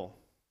political.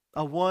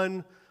 A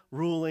one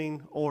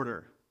ruling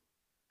order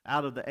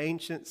out of the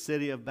ancient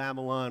city of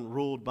Babylon,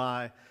 ruled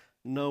by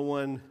no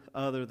one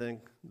other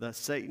than the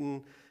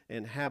Satan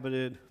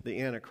inhabited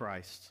the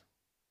Antichrist.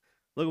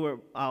 Look at where,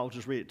 I'll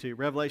just read it to you.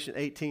 Revelation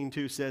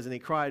 18:2 says, "And he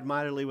cried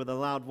mightily with a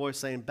loud voice,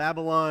 saying,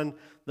 Babylon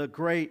the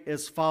great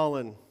is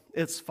fallen.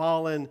 It's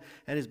fallen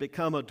and has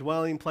become a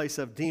dwelling place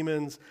of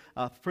demons,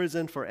 a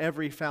prison for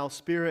every foul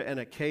spirit, and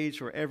a cage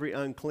for every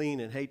unclean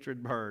and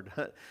hatred bird."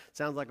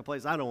 Sounds like a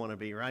place I don't want to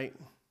be, right?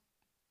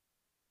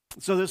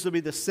 So this will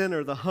be the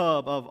center, the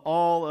hub of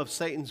all of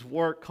Satan's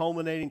work,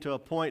 culminating to a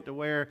point to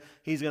where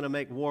he's going to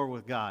make war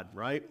with God,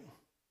 right?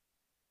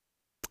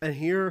 And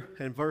here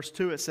in verse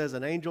 2 it says,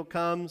 an angel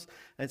comes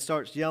and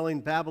starts yelling,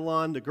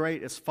 "Babylon the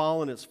great is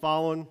fallen, it's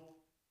fallen."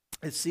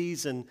 It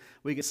sees, and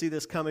we can see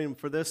this coming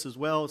for this as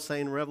well,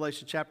 saying in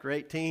Revelation chapter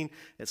 18,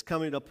 it's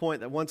coming to a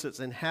point that once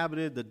it's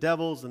inhabited, the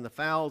devils and the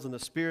fowls and the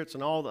spirits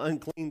and all the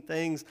unclean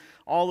things,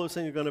 all those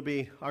things are going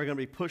to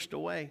be pushed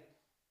away.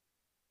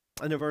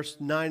 And in verse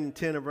 9 and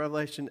 10 of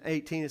Revelation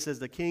 18, it says,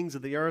 "The kings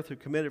of the earth who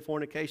committed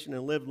fornication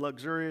and lived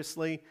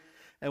luxuriously,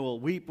 and will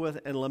weep with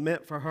and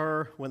lament for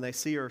her when they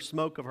see her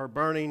smoke of her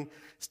burning,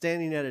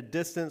 standing at a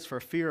distance for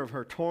fear of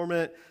her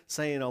torment,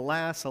 saying,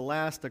 Alas,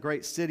 alas, the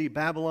great city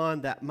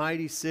Babylon, that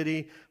mighty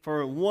city,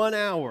 for in 1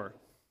 hour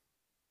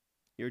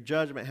your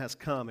judgment has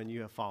come and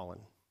you have fallen."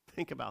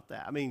 Think about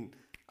that. I mean,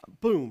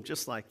 boom,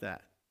 just like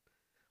that.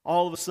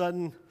 All of a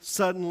sudden,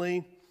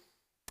 suddenly,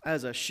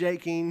 as a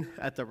shaking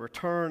at the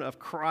return of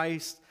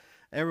Christ,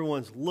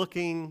 everyone's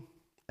looking,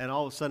 and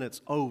all of a sudden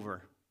it's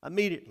over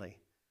immediately.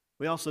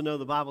 We also know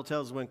the Bible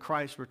tells us when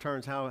Christ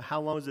returns,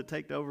 how long does it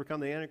take to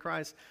overcome the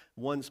Antichrist?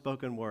 One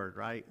spoken word,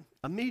 right?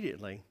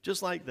 Immediately,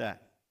 just like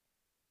that.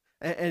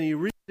 And you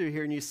read through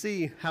here and you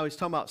see how he's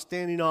talking about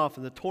standing off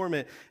and the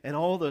torment and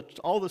all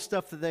the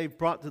stuff that they've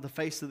brought to the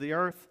face of the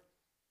earth.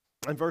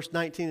 In verse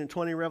 19 and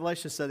 20,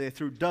 Revelation said they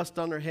threw dust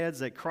on their heads.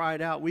 They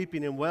cried out,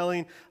 weeping and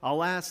wailing,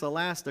 "Alas,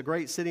 alas, the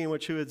great city in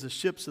which who is the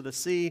ships of the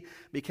sea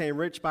became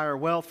rich by her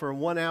wealth. For in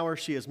 1 hour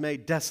she is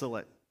made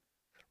desolate.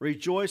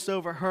 Rejoice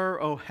over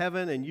her, O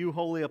heaven, and you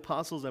holy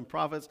apostles and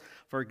prophets,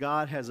 for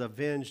God has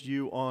avenged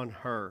you on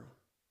her."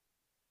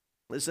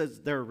 It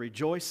says they're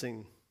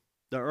rejoicing.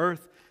 The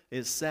earth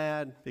is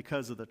sad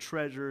because of the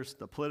treasures,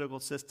 the political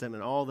system,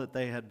 and all that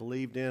they had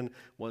believed in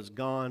was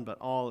gone, but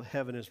all of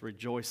heaven is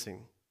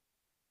rejoicing.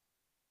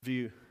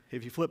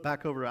 If you flip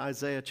back over to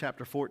Isaiah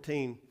chapter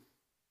 14,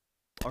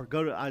 or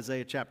go to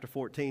Isaiah chapter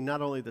 14,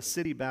 not only the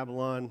city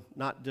Babylon,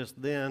 not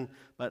just then,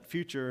 but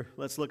future,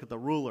 let's look at the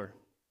ruler.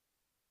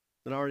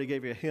 And I already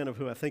gave you a hint of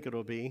who I think it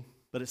will be.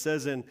 But it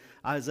says in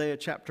Isaiah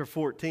chapter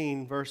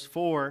 14, verse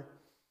 4,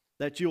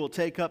 that you will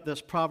take up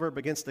this proverb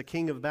against the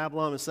king of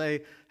Babylon and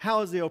say,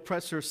 "How has the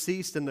oppressor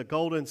ceased and the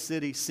golden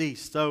city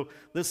ceased?" So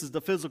this is the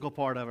physical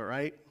part of it,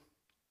 right?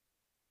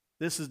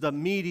 This is the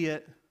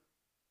immediate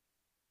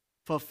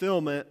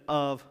fulfillment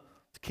of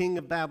the king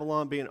of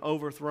Babylon being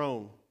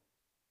overthrown.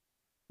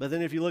 But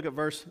then if you look at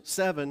verse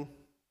 7,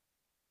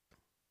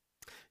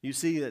 you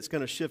see that it's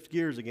going to shift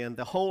gears again.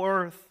 The whole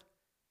earth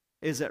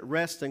is at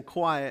rest and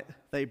quiet.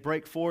 They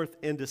break forth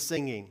into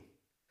singing.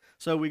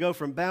 So we go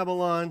from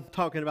Babylon,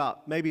 talking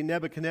about maybe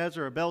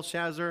Nebuchadnezzar or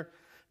Belshazzar.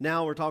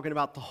 Now we're talking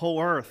about the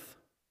whole earth.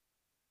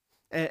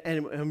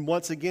 And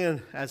once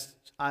again, as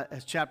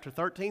chapter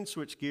 13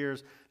 switched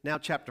gears, now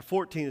chapter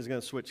 14 is going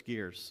to switch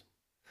gears.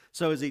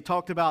 So as he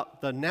talked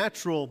about the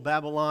natural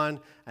Babylon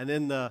and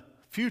then the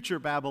future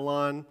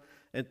Babylon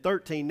in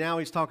 13, now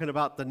he's talking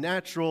about the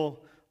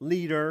natural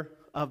leader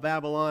of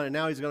Babylon, and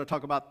now he's going to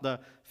talk about the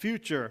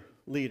future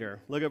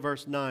leader. Look at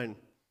verse 9.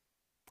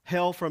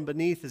 "Hell from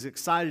beneath is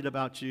excited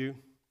about you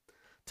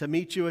to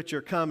meet you at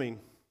your coming.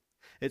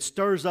 It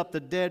stirs up the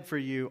dead for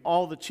you,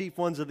 all the chief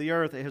ones of the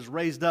earth. It has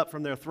raised up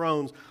from their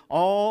thrones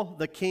all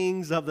the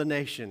kings of the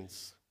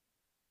nations."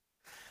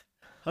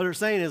 What they're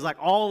saying is like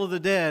all of the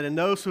dead and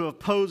those who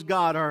oppose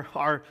God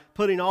are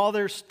putting all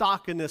their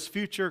stock in this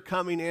future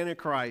coming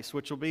Antichrist,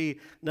 which will be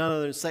none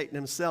other than Satan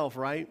himself,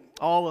 right?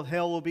 All of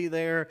hell will be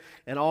there,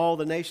 and all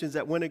the nations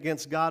that went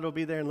against God will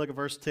be there. And look at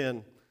verse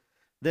 10.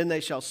 "Then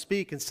they shall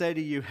speak and say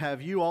to you,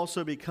 have you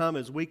also become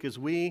as weak as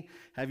we?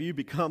 Have you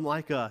become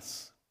like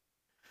us?"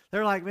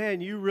 They're like,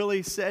 "Man, you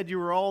really said you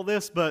were all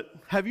this, but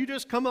have you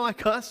just come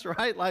like us,"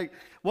 right? Like,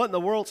 what in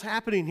the world's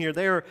happening here?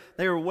 They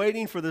are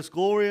waiting for this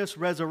glorious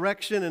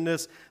resurrection and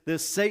this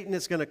Satan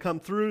that's going to come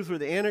through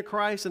the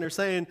Antichrist, and they're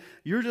saying,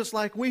 "You're just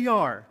like we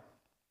are.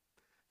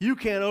 You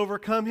can't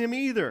overcome him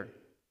either.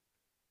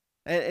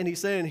 And he's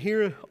saying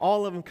here,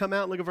 all of them come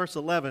out. Look at verse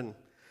 11.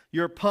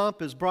 Your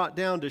pomp is brought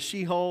down to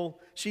Sheol,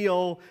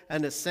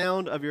 and the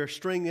sound of your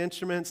stringed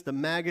instruments, the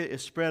maggot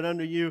is spread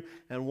under you,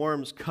 and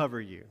worms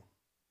cover you.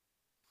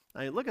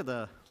 I mean, look at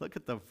the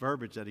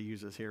verbiage that he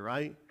uses here,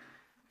 right?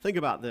 Think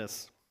about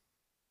this.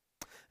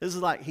 This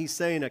is like he's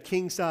saying a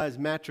king-size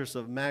mattress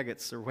of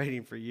maggots are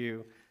waiting for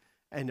you,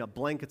 and the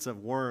blankets of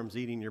worms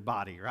eating your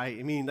body, right?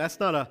 I mean, it's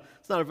not a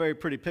very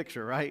pretty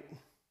picture, right?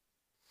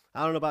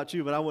 I don't know about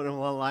you, but I wouldn't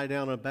want to lie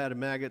down on a bed of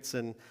maggots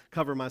and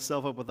cover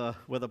myself up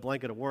with a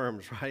blanket of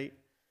worms, right?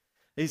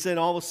 He said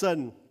all of a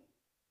sudden,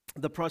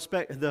 the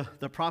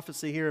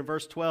prophecy here in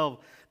verse 12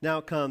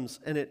 now comes,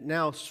 and it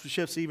now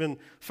shifts even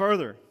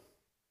further.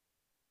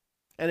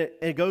 And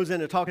it goes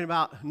into talking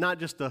about not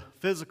just the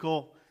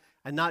physical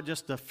and not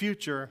just the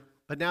future,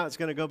 but now it's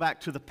going to go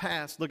back to the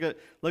past. Look at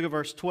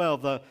verse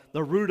 12,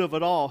 the root of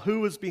it all.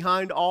 Who is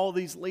behind all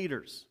these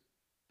leaders?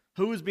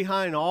 Who is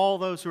behind all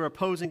those who are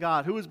opposing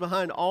God? Who is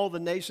behind all the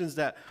nations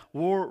that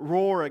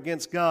roar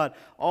against God?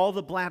 All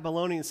the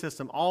Babylonian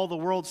system, all the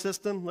world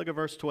system? Look at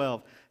verse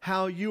 12.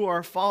 How you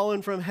are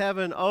fallen from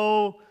heaven,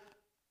 O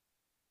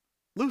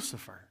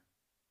Lucifer.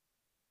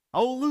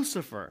 O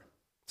Lucifer,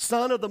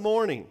 son of the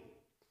morning.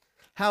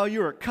 How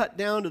you are cut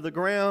down to the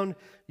ground,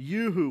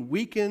 you who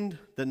weakened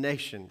the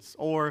nations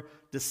or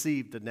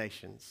deceived the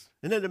nations.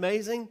 Isn't it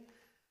amazing?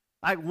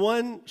 Like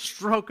one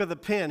stroke of the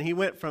pen, he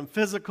went from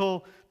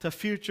physical to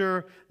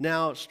future,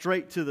 now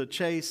straight to the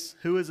chase.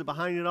 Who is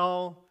behind it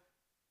all?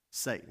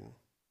 Satan,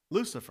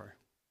 Lucifer.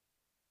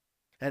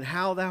 And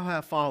how thou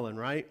hast fallen,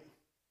 right?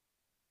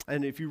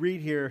 And if you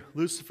read here,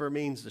 Lucifer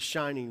means the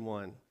shining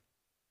one,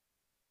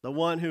 the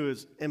one who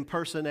is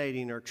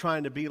impersonating or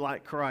trying to be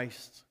like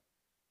Christ.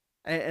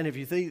 And if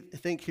you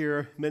think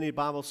here, many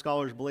Bible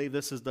scholars believe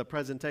this is the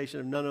presentation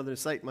of none other than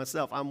Satan.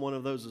 Myself, I'm one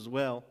of those as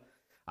well.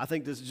 I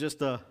think this is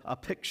just a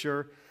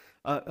picture,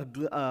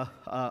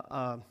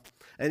 an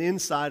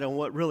insight on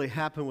what really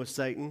happened with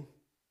Satan.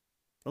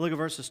 Look at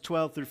verses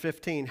 12 through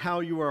 15. How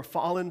you are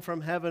fallen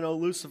from heaven, O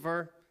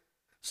Lucifer,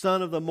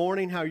 son of the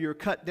morning, how you're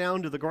cut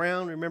down to the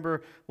ground.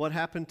 Remember what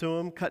happened to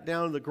him? Cut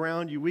down to the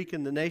ground, you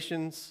weaken the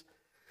nations.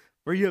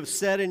 For you have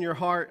said in your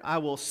heart, I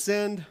will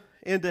ascend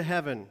into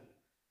heaven.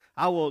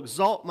 I will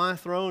exalt my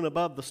throne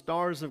above the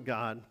stars of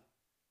God.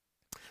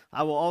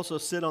 I will also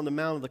sit on the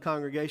mount of the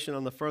congregation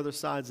on the further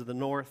sides of the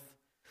north.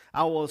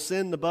 I will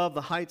ascend above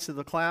the heights of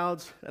the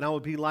clouds, and I will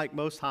be like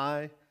Most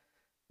High.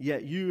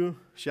 Yet you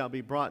shall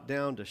be brought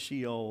down to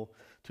Sheol,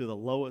 to the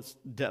lowest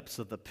depths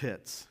of the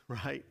pits,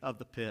 right, of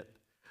the pit.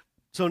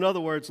 So in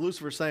other words,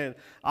 Lucifer saying,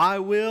 I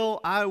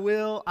will. Let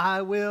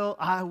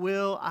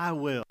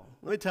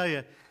me tell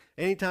you,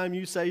 anytime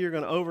you say you're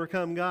going to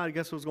overcome God,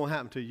 guess what's going to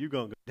happen to you? You're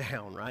going to go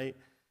down, right?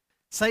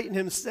 Satan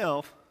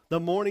himself, the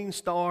morning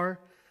star,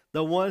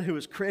 the one who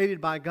was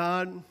created by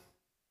God,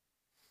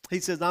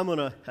 he says, I'm going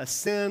to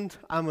ascend,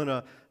 I'm going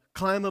to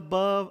climb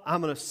above,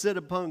 I'm going to sit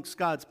amongst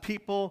God's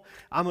people,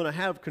 I'm going to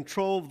have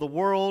control of the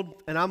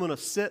world, and I'm going to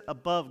sit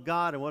above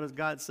God. And what does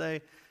God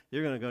say?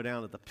 You're going to go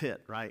down to the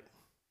pit, right?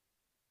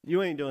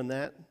 You ain't doing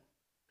that.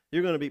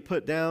 You're going to be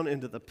put down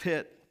into the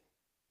pit.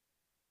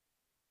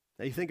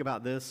 Now you think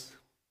about this.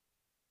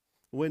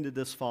 When did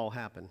this fall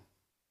happen?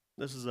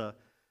 This is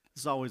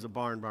always a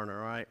barn burner,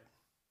 all right?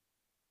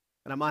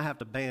 And I might have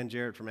to ban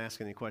Jared from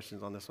asking any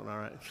questions on this one, all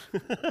right?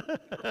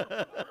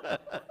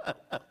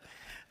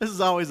 This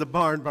is always a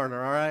barn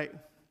burner, all right?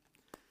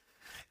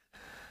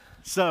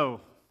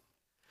 So,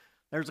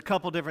 there's a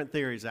couple different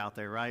theories out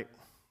there, right?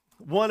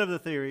 One of the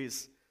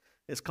theories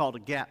is called a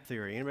gap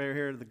theory. Anybody ever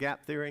hear of the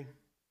gap theory?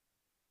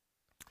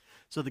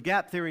 So the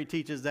gap theory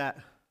teaches that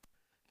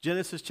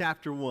Genesis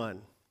chapter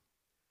 1,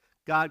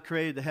 God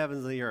created the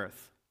heavens and the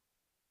earth.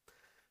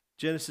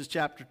 Genesis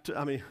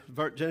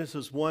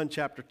 1,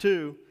 chapter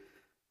 2,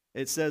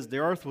 it says the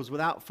earth was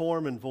without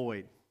form and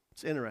void.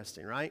 It's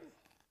interesting, right?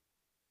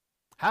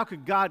 How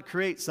could God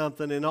create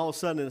something and all of a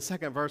sudden in the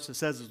second verse it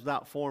says it's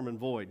without form and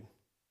void?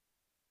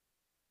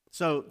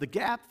 So the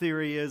gap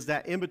theory is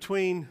that in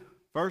between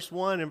verse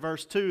 1 and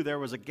verse 2 there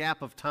was a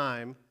gap of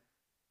time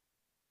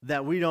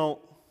that we don't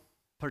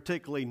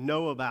particularly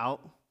know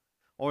about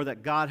or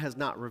that God has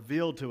not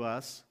revealed to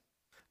us.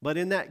 But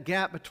in that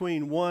gap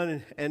between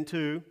 1 and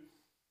 2,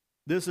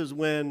 this is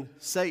when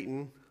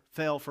Satan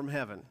fell from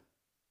heaven.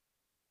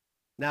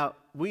 Now,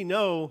 we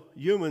know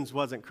humans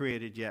wasn't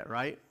created yet,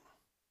 right?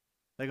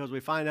 Because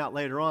we find out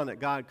later on that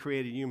God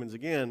created humans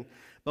again.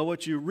 But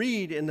what you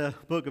read in the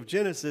book of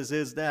Genesis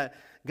is that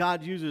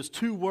God uses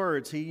two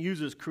words. He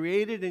uses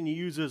created and he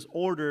uses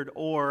ordered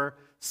or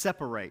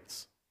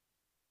separates.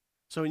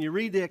 So when you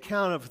read the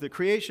account of the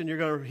creation, you're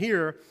going to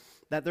hear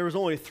that there was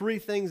only 3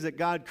 things that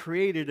God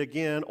created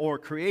again or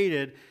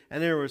created,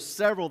 and there were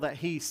several that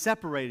he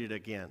separated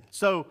again.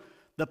 So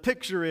the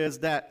picture is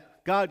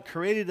that God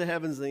created the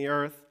heavens and the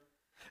earth,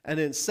 and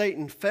then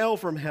Satan fell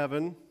from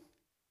heaven.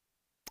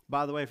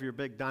 By the way, if you're a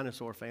big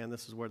dinosaur fan,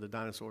 this is where the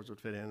dinosaurs would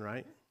fit in,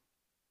 right?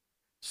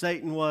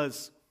 Satan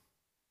was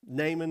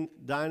naming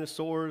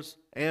dinosaurs,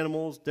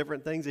 animals,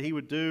 different things that he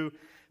would do.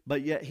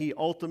 but yet he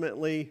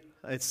ultimately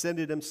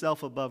ascended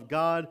himself above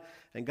God,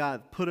 and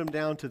God put him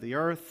down to the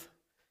earth,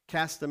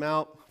 cast him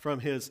out from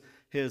his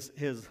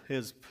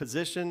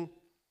position.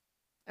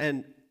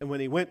 And when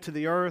he went to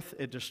the earth,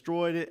 it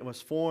destroyed it. It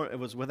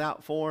was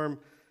without form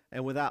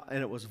and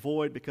it was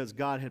void because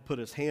God had put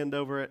his hand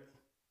over it.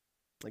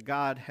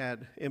 God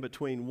had, in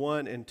between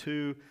 1 and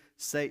 2,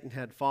 Satan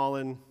had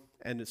fallen.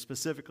 And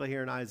specifically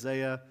here in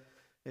Isaiah,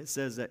 it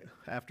says that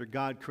after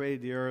God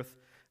created the earth,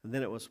 and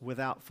then it was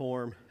without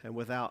form and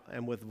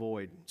with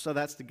void. So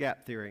that's the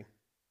gap theory.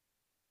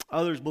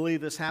 Others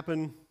believe this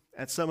happened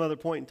at some other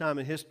point in time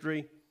in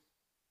history.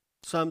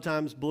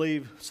 Sometimes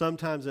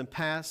in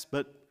past,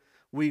 but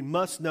we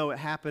must know it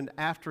happened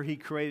after he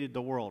created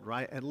the world,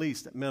 right? At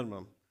least, at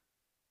minimum.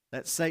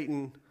 That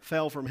Satan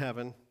fell from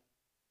heaven.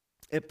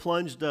 It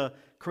plunged the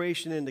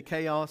creation into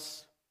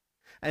chaos.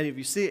 And if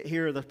you see it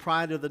here, the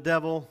pride of the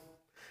devil,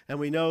 and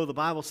we know the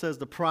Bible says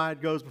the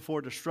pride goes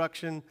before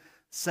destruction.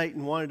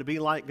 Satan wanted to be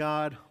like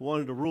God,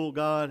 wanted to rule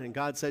God, and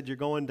God said, you're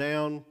going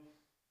down.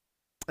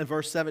 In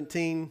verse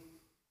 17,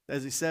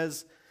 as he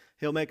says,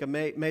 he'll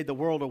made the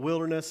world a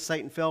wilderness.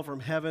 Satan fell from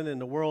heaven and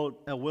the world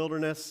a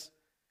wilderness.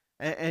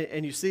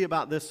 And you see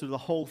about this through the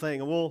whole thing.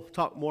 And we'll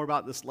talk more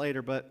about this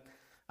later, but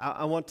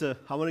I want to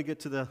get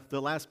to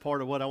the last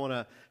part of what I want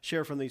to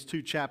share from these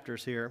 2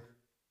 chapters here.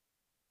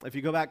 If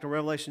you go back to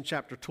Revelation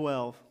chapter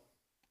 12,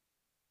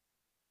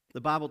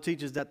 the Bible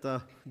teaches that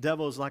the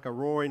devil is like a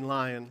roaring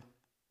lion,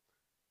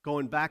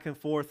 going back and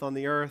forth on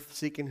the earth,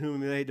 seeking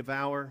whom he may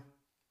devour.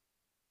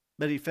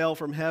 But he fell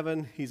from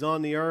heaven. He's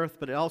on the earth,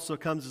 but it also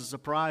comes as a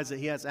surprise that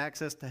he has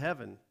access to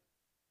heaven.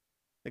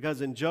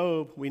 Because in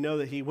Job, we know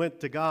that he went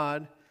to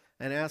God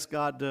and asked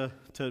God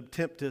to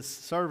tempt his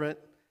servant.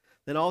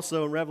 Then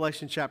also in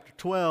Revelation chapter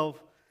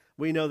 12,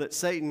 we know that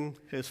Satan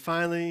is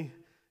finally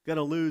going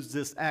to lose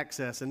this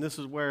access. And this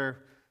is where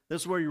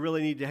you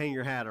really need to hang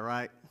your hat, all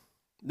right?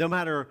 No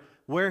matter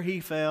where he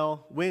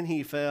fell, when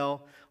he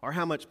fell, or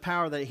how much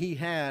power that he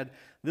had,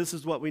 this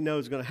is what we know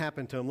is going to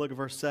happen to him. Look at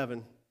verse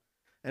 7.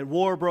 And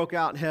war broke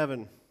out in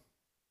heaven.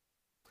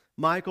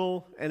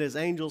 Michael and his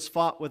angels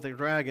fought with the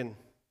dragon.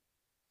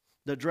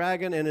 The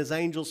dragon and his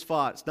angels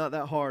fought. It's not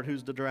that hard.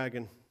 Who's the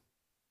dragon?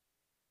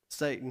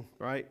 Satan,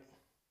 right?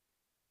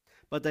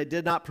 But they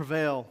did not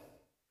prevail,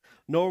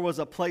 nor was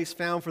a place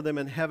found for them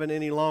in heaven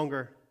any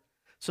longer.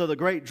 So the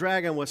great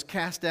dragon was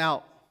cast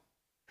out,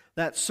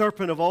 that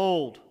serpent of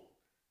old,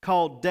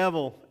 called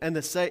devil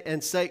and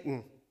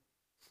Satan,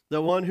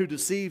 the one who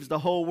deceives the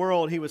whole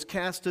world. He was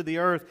cast to the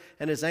earth,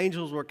 and his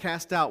angels were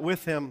cast out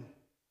with him.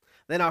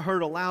 Then I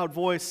heard a loud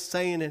voice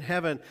saying in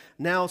heaven,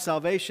 now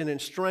salvation and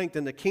strength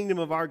and the kingdom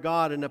of our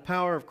God and the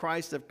power of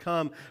Christ have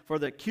come. For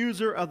the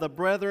accuser of the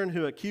brethren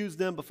who accused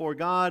them before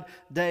God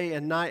day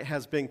and night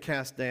has been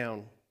cast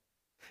down.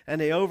 And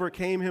they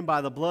overcame him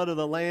by the blood of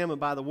the Lamb and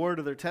by the word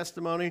of their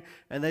testimony,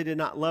 and they did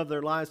not love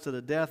their lives to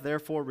the death.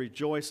 Therefore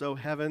rejoice, O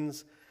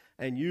heavens,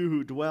 and you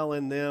who dwell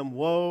in them.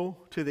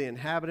 Woe to the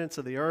inhabitants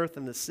of the earth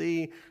and the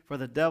sea, for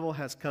the devil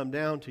has come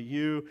down to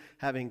you,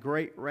 having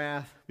great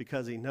wrath,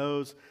 because he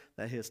knows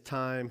that his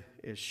time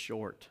is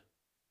short.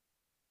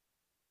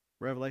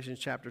 Revelation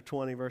chapter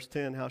 20, verse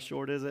 10, how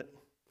short is it?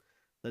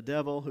 The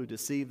devil who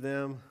deceived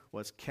them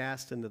was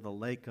cast into the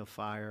lake of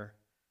fire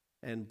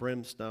and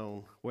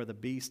brimstone, where the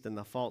beast and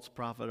the false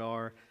prophet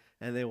are,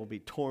 and they will be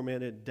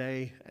tormented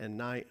day and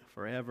night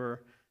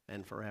forever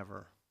and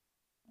forever.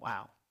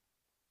 Wow.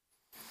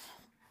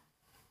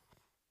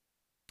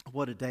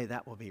 What a day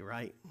that will be,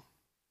 right?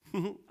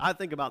 I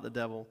think about the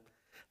devil.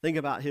 Think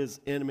about his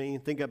enemy.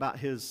 Think about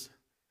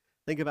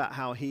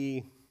how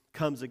he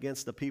comes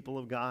against the people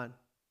of God.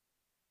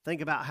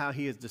 Think about how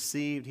he is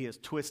deceived, he has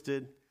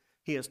twisted,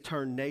 he has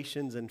turned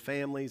nations and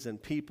families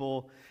and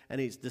people, and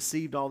he's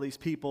deceived all these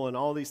people, and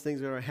all these things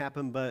are going to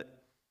happen,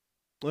 but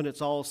when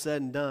it's all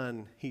said and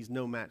done, he's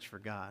no match for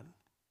God.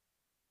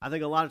 I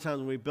think a lot of times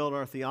when we build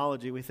our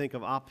theology, we think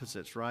of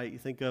opposites, right? You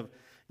think of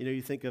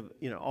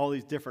all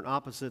these different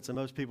opposites, and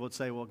most people would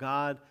say, well,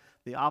 God,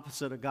 the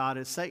opposite of God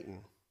is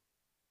Satan.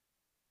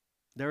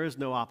 There is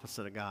no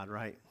opposite of God,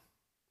 right?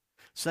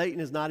 Satan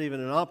is not even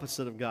an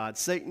opposite of God.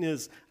 Satan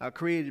is a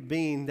created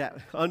being that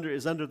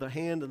is under the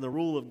hand and the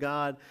rule of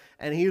God,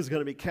 and he is going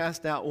to be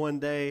cast out one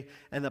day,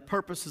 and the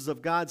purposes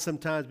of God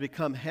sometimes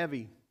become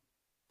heavy,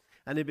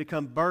 and they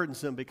become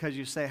burdensome because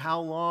you say,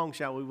 how long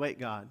shall we wait,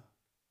 God?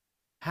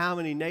 How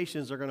many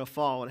nations are going to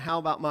fall? And how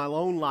about my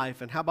own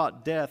life? And how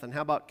about death? And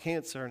how about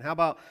cancer? And how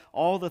about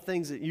all the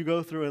things that you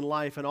go through in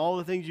life and all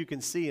the things you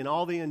can see and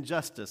all the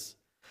injustice?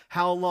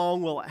 How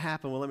long will it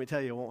happen? Well, let me tell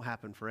you, it won't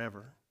happen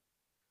forever.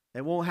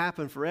 It won't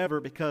happen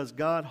forever because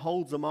God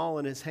holds them all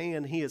in his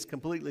hand. He is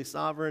completely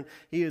sovereign.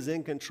 He is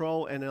in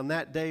control. And on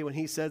that day when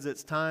he says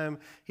it's time,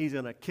 he's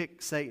going to kick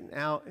Satan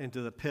out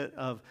into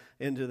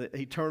the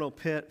eternal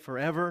pit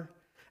forever.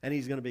 And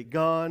he's going to be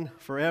gone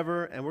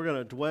forever. And we're going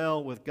to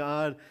dwell with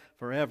God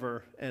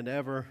forever and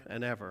ever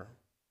and ever.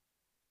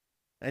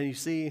 And you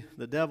see,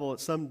 the devil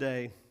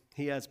someday,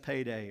 he has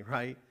payday,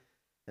 right?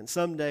 And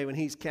someday when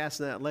he's cast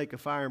in that lake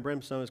of fire and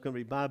brimstone, it's going to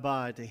be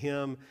bye-bye to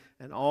him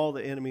and all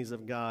the enemies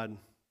of God.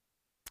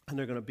 And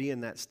they're going to be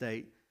in that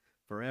state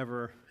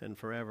forever and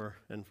forever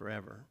and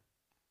forever.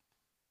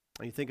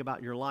 And you think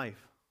about your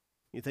life.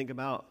 You think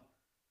about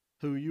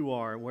who you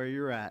are and where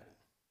you're at.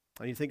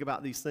 And you think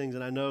about these things,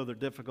 and I know they're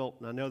difficult,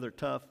 and I know they're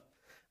tough.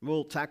 And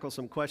we'll tackle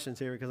some questions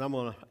here because I'm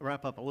going to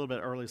wrap up a little bit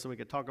early so we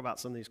can talk about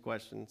some of these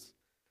questions.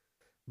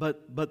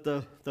 But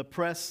the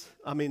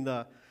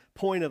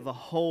point of the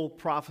whole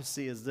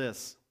prophecy is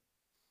this.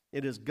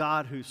 It is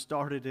God who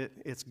started it.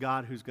 It's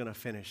God who's going to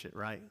finish it,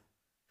 right?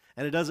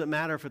 And it doesn't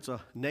matter if it's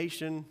a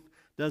nation,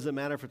 doesn't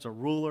matter if it's a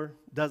ruler,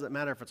 doesn't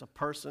matter if it's a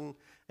person,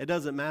 it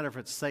doesn't matter if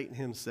it's Satan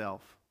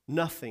himself.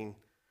 Nothing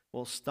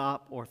will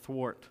stop or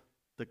thwart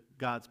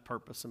God's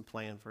purpose and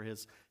plan for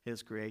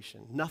his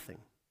creation. Nothing.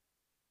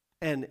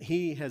 And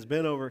he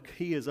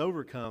is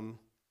overcome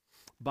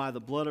by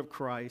the blood of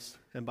Christ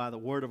and by the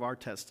word of our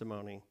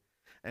testimony.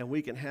 And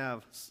we can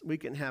have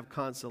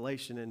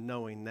consolation in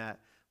knowing that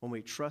when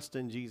we trust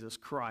in Jesus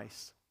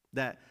Christ,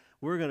 that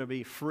we're going to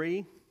be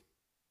free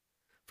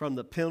from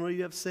the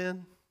penalty of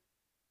sin.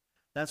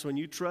 That's when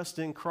you trust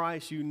in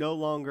Christ, you no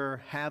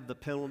longer have the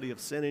penalty of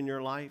sin in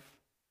your life.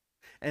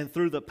 And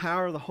through the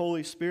power of the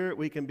Holy Spirit,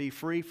 we can be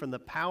free from the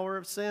power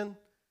of sin,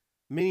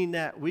 meaning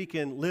that we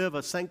can live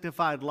a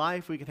sanctified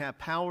life. We can have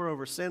power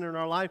over sin in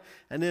our life.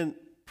 And then,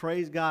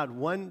 praise God,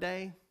 one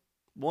day,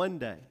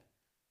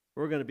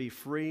 we're going to be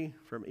free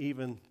from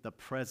even the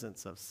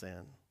presence of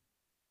sin.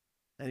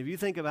 And if you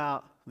think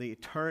about the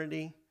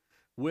eternity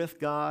with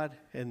God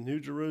in New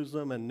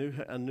Jerusalem and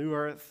a new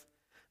earth,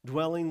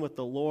 dwelling with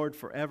the Lord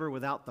forever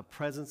without the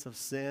presence of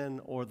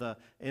sin or the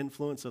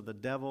influence of the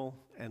devil,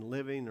 and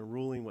living and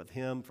ruling with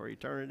him for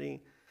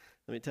eternity,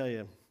 let me tell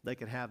you, they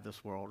could have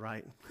this world,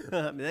 right?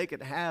 I mean, they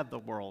could have the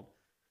world.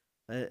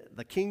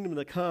 The kingdom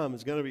to come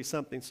is going to be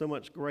something so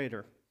much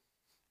greater.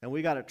 And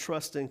we got to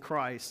trust in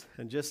Christ.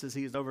 And just as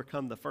he's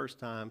overcome the first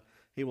time,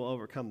 he will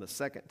overcome the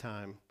second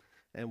time.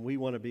 And we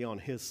want to be on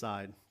his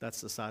side.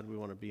 That's the side we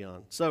want to be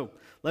on. So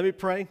let me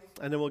pray,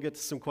 and then we'll get to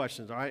some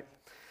questions, all right?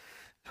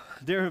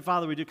 Dear Heavenly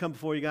Father, we do come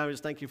before you, God. We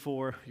just thank you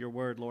for your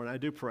word, Lord. And I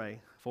do pray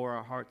for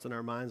our hearts and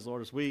our minds,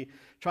 Lord, as we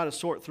try to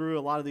sort through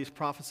a lot of these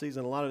prophecies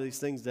and a lot of these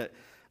things that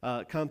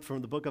come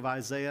from the book of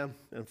Isaiah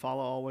and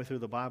follow all the way through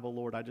the Bible,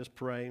 Lord. I just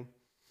pray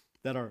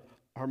that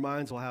our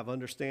minds will have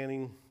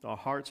understanding, our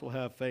hearts will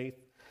have faith.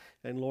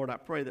 And Lord, I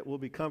pray that we'll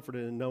be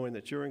comforted in knowing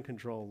that you're in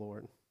control,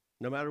 Lord.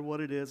 No matter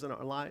what it is in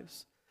our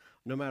lives,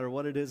 no matter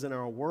what it is in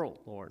our world,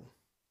 Lord,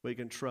 we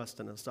can trust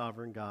in a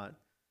sovereign God.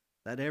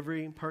 That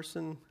every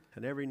person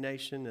and every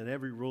nation and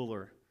every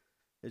ruler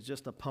is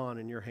just a pawn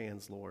in your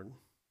hands, Lord.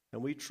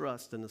 And we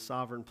trust in the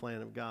sovereign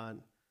plan of God,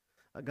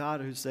 a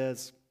God who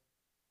says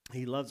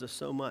he loves us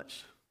so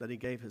much that he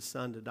gave his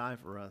son to die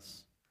for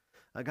us,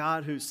 a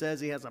God who says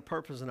he has a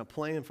purpose and a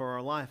plan for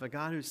our life, a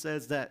God who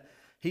says that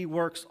he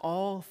works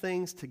all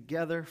things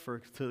together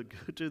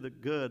to the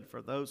good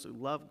for those who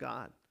love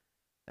God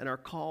and are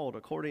called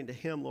according to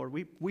him, Lord.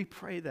 We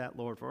pray that,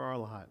 Lord, for our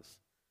lives.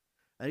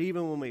 And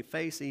even when we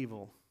face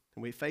evil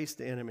and we face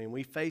the enemy and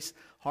we face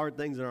hard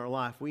things in our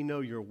life, we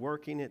know you're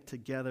working it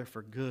together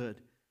for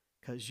good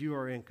because you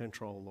are in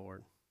control,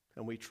 Lord.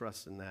 And we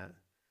trust in that.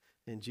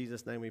 In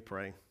Jesus' name we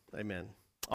pray. Amen.